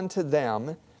him unto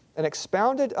them, and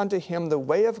expounded unto him the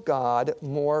way of God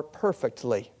more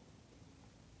perfectly.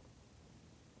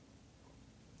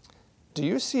 Do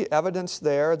you see evidence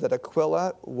there that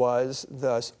Aquila was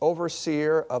the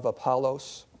overseer of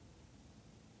Apollos?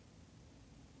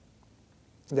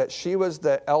 That she was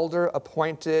the elder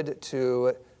appointed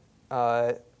to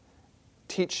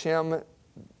teach him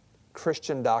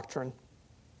Christian doctrine?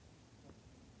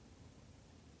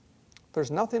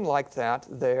 There's nothing like that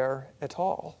there at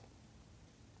all.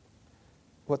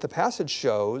 What the passage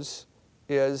shows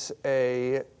is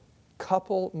a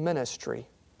couple ministry.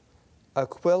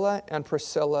 Aquila and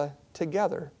Priscilla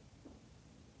together.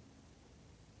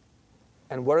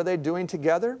 And what are they doing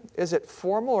together? Is it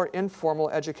formal or informal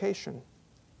education?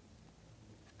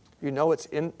 You know it's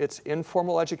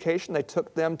informal education. They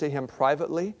took them to him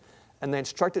privately, and they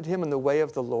instructed him in the way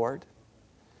of the Lord.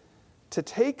 To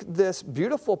take this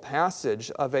beautiful passage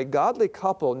of a godly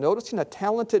couple noticing a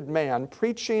talented man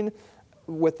preaching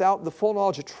without the full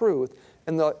knowledge of truth,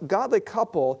 and the godly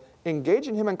couple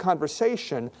engaging him in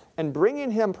conversation and bringing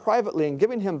him privately and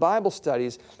giving him Bible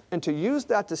studies, and to use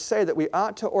that to say that we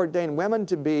ought to ordain women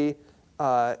to be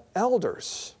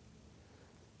elders,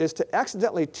 is to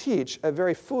accidentally teach a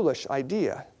very foolish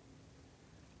idea.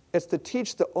 It's to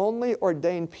teach the only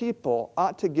ordained people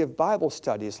ought to give Bible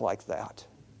studies like that.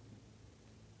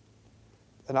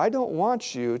 And I don't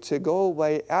want you to go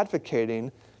away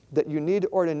advocating that you need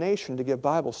ordination to give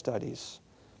Bible studies.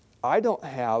 I've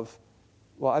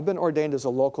been ordained as a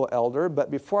local elder,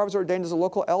 but before I was ordained as a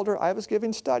local elder, I was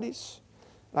giving studies.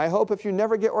 And I hope if you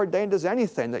never get ordained as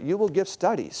anything, that you will give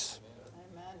studies.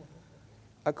 Amen.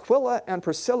 Aquila and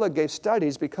Priscilla gave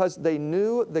studies because they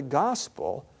knew the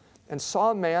gospel and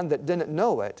saw a man that didn't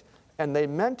know it, and they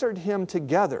mentored him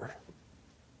together.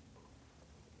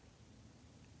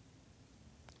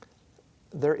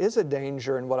 there is a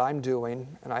danger in what I'm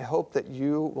doing, and I hope that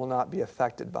you will not be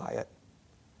affected by it.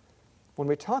 When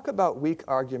we talk about weak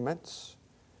arguments,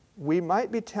 we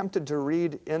might be tempted to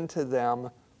read into them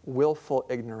willful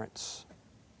ignorance.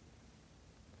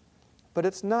 But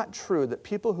it's not true that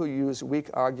people who use weak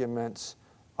arguments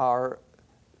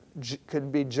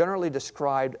could be generally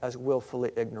described as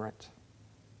willfully ignorant.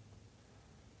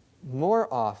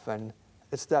 More often,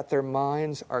 it's that their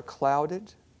minds are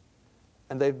clouded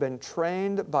and they've been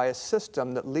trained by a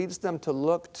system that leads them to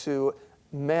look to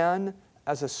men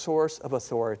as a source of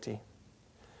authority.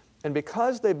 And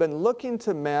because they've been looking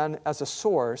to men as a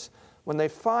source, when they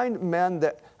find men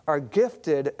that are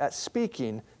gifted at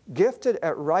speaking, gifted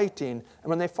at writing, and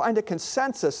when they find a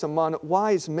consensus among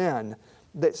wise men,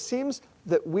 that seems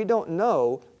that we don't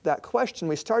know that question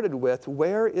we started with,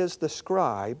 where is the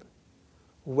scribe?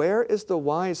 Where is the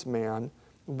wise man?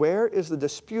 Where is the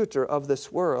disputer of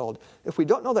this world? If we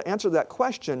don't know the answer to that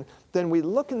question, then we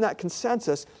look in that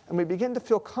consensus and we begin to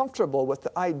feel comfortable with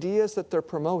the ideas that they're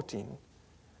promoting.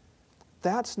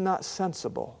 That's not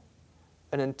sensible.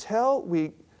 And until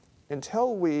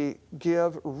we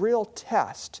give real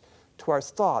test to our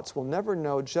thoughts, we'll never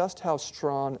know just how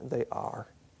strong they are.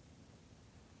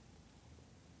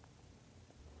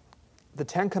 The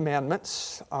Ten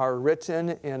Commandments are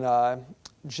written in a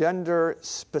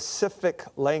gender-specific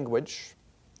language.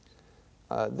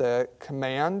 The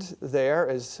command there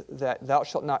is that thou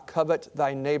shalt not covet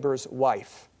thy neighbor's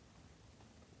wife.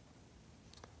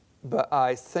 But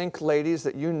I think, ladies,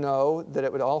 that you know that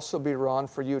it would also be wrong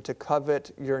for you to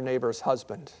covet your neighbor's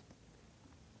husband.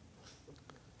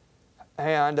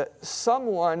 And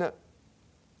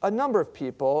a number of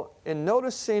people, in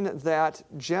noticing that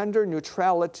gender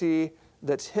neutrality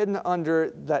that's hidden under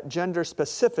that gender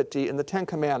specificity in the Ten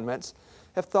Commandments,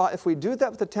 have thought, if we do that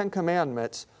with the Ten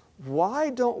Commandments, why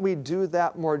don't we do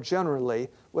that more generally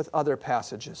with other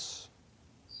passages?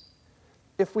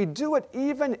 If we do it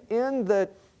even in the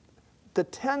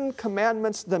Ten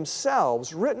Commandments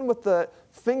themselves, written with the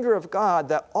finger of God,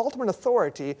 that ultimate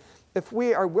authority, if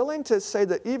we are willing to say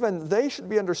that even they should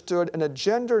be understood in a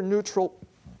gender neutral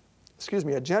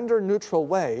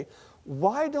way,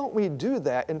 why don't we do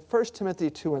that in 1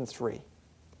 Timothy 2 and 3?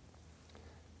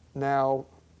 Now,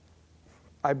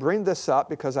 I bring this up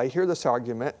because I hear this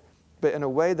argument, but in a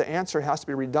way the answer has to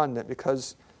be redundant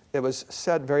because it was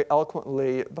said very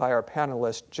eloquently by our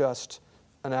panelists just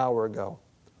an hour ago.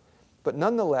 But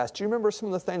nonetheless, do you remember some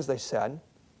of the things they said?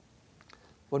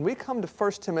 When we come to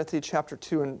 1 Timothy chapter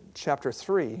 2 and chapter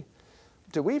 3,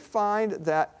 do we find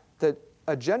that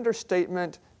a gender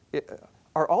statement,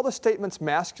 are all the statements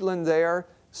masculine there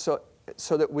so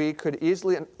that we could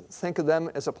easily think of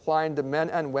them as applying to men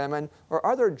and women? Or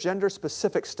are there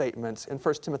gender-specific statements in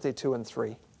 1 Timothy 2 and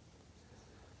 3?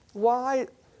 Why?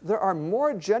 There are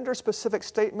more gender-specific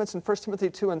statements in 1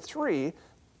 Timothy 2 and 3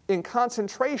 in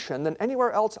concentration than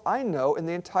anywhere else I know in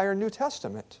the entire New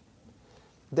Testament.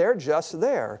 They're just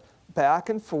there, back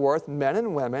and forth, men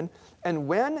and women.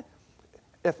 And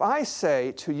if I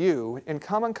say to you in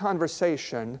common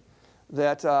conversation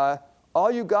that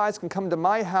all you guys can come to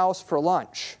my house for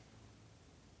lunch,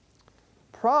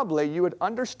 probably you would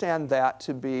understand that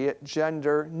to be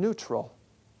gender neutral.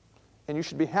 And you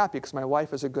should be happy because my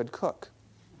wife is a good cook.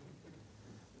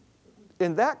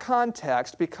 In that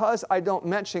context, because I don't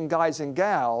mention guys and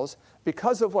gals,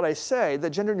 because of what I say,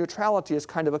 the gender neutrality is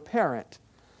kind of apparent.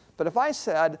 But if I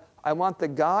said, I want the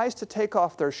guys to take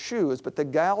off their shoes, but the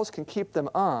gals can keep them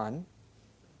on,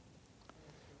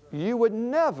 you would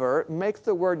never make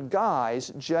the word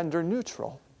guys gender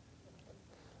neutral.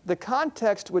 The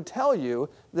context would tell you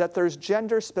that there's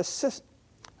gender specific,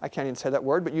 I can't even say that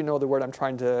word, but you know the word I'm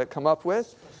trying to come up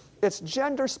with. It's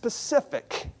gender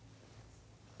specific.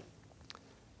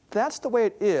 That's the way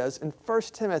it is in 1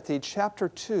 Timothy chapter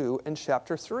 2 and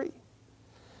chapter 3.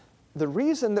 The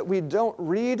reason that we don't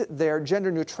read their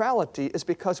gender neutrality is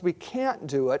because we can't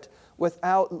do it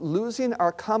without losing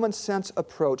our common sense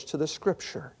approach to the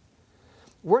Scripture.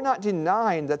 We're not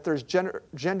denying that there's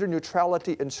gender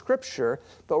neutrality in Scripture,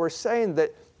 but we're saying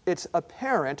that it's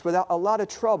apparent without a lot of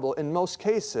trouble in most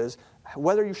cases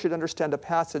whether you should understand a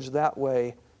passage that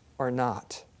way or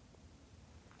not.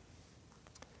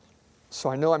 So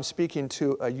I know I'm speaking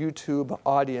to a YouTube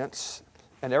audience,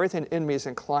 and everything in me is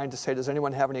inclined to say, does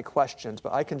anyone have any questions?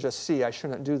 But I can just see I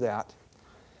shouldn't do that.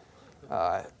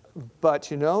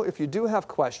 But if you do have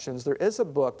questions, there is a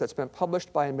book that's been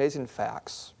published by Amazing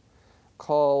Facts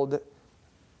called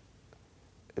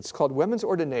Women's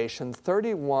Ordination,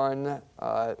 31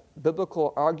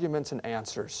 Biblical Arguments and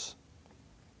Answers.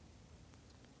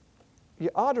 You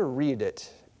ought to read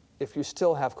it if you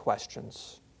still have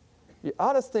questions. You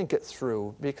ought to think it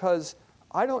through, because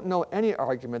I don't know any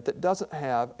argument that doesn't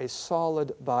have a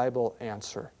solid Bible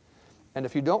answer. And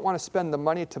if you don't want to spend the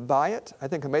money to buy it, I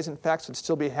think Amazing Facts would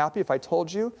still be happy if I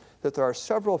told you that there are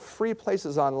several free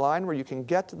places online where you can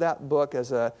get that book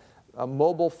as a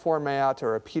mobile format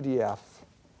or a PDF.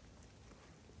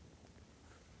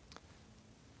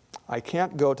 I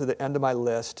can't go to the end of my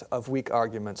list of weak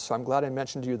arguments, so I'm glad I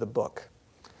mentioned to you the book.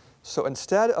 So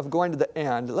instead of going to the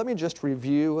end, let me just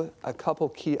review a couple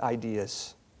key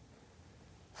ideas.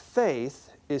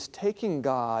 Faith is taking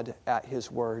God at His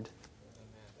word.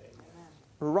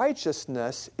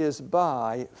 Righteousness is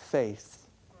by faith.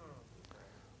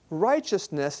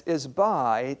 Righteousness is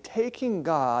by taking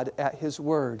God at His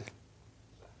word.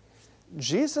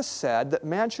 Jesus said that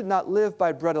man should not live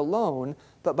by bread alone,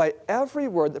 but by every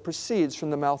word that proceeds from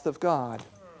the mouth of God.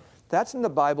 That's in the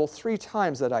Bible 3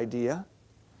 times, that idea.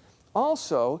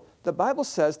 Also, the Bible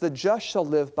says the just shall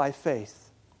live by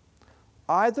faith.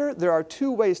 Either there are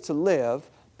 2 ways to live,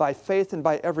 by faith and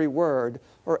by every word,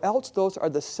 or else those are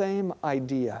the same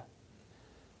idea.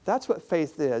 That's what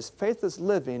faith is. Faith is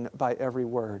living by every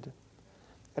word.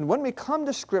 And when we come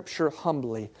to Scripture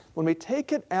humbly, when we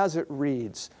take it as it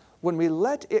reads, when we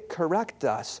let it correct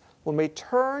us, when we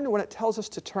turn when it tells us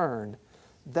to turn,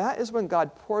 that is when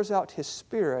God pours out His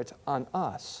Spirit on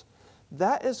us.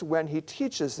 That is when He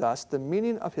teaches us the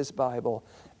meaning of His Bible,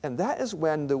 and that is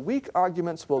when the weak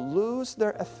arguments will lose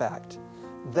their effect.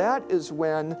 That is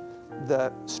when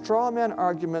the straw man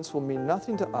arguments will mean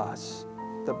nothing to us.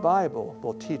 The Bible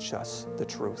will teach us the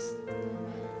truth.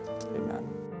 Amen.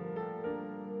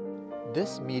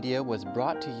 This media was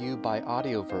brought to you by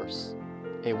Audioverse,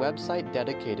 a website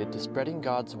dedicated to spreading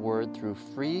God's Word through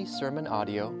free sermon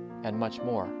audio and much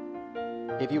more.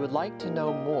 If you would like to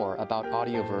know more about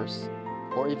Audioverse,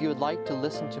 or if you would like to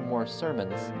listen to more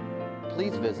sermons,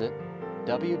 please visit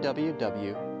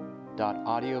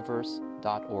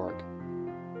www.audioverse.org.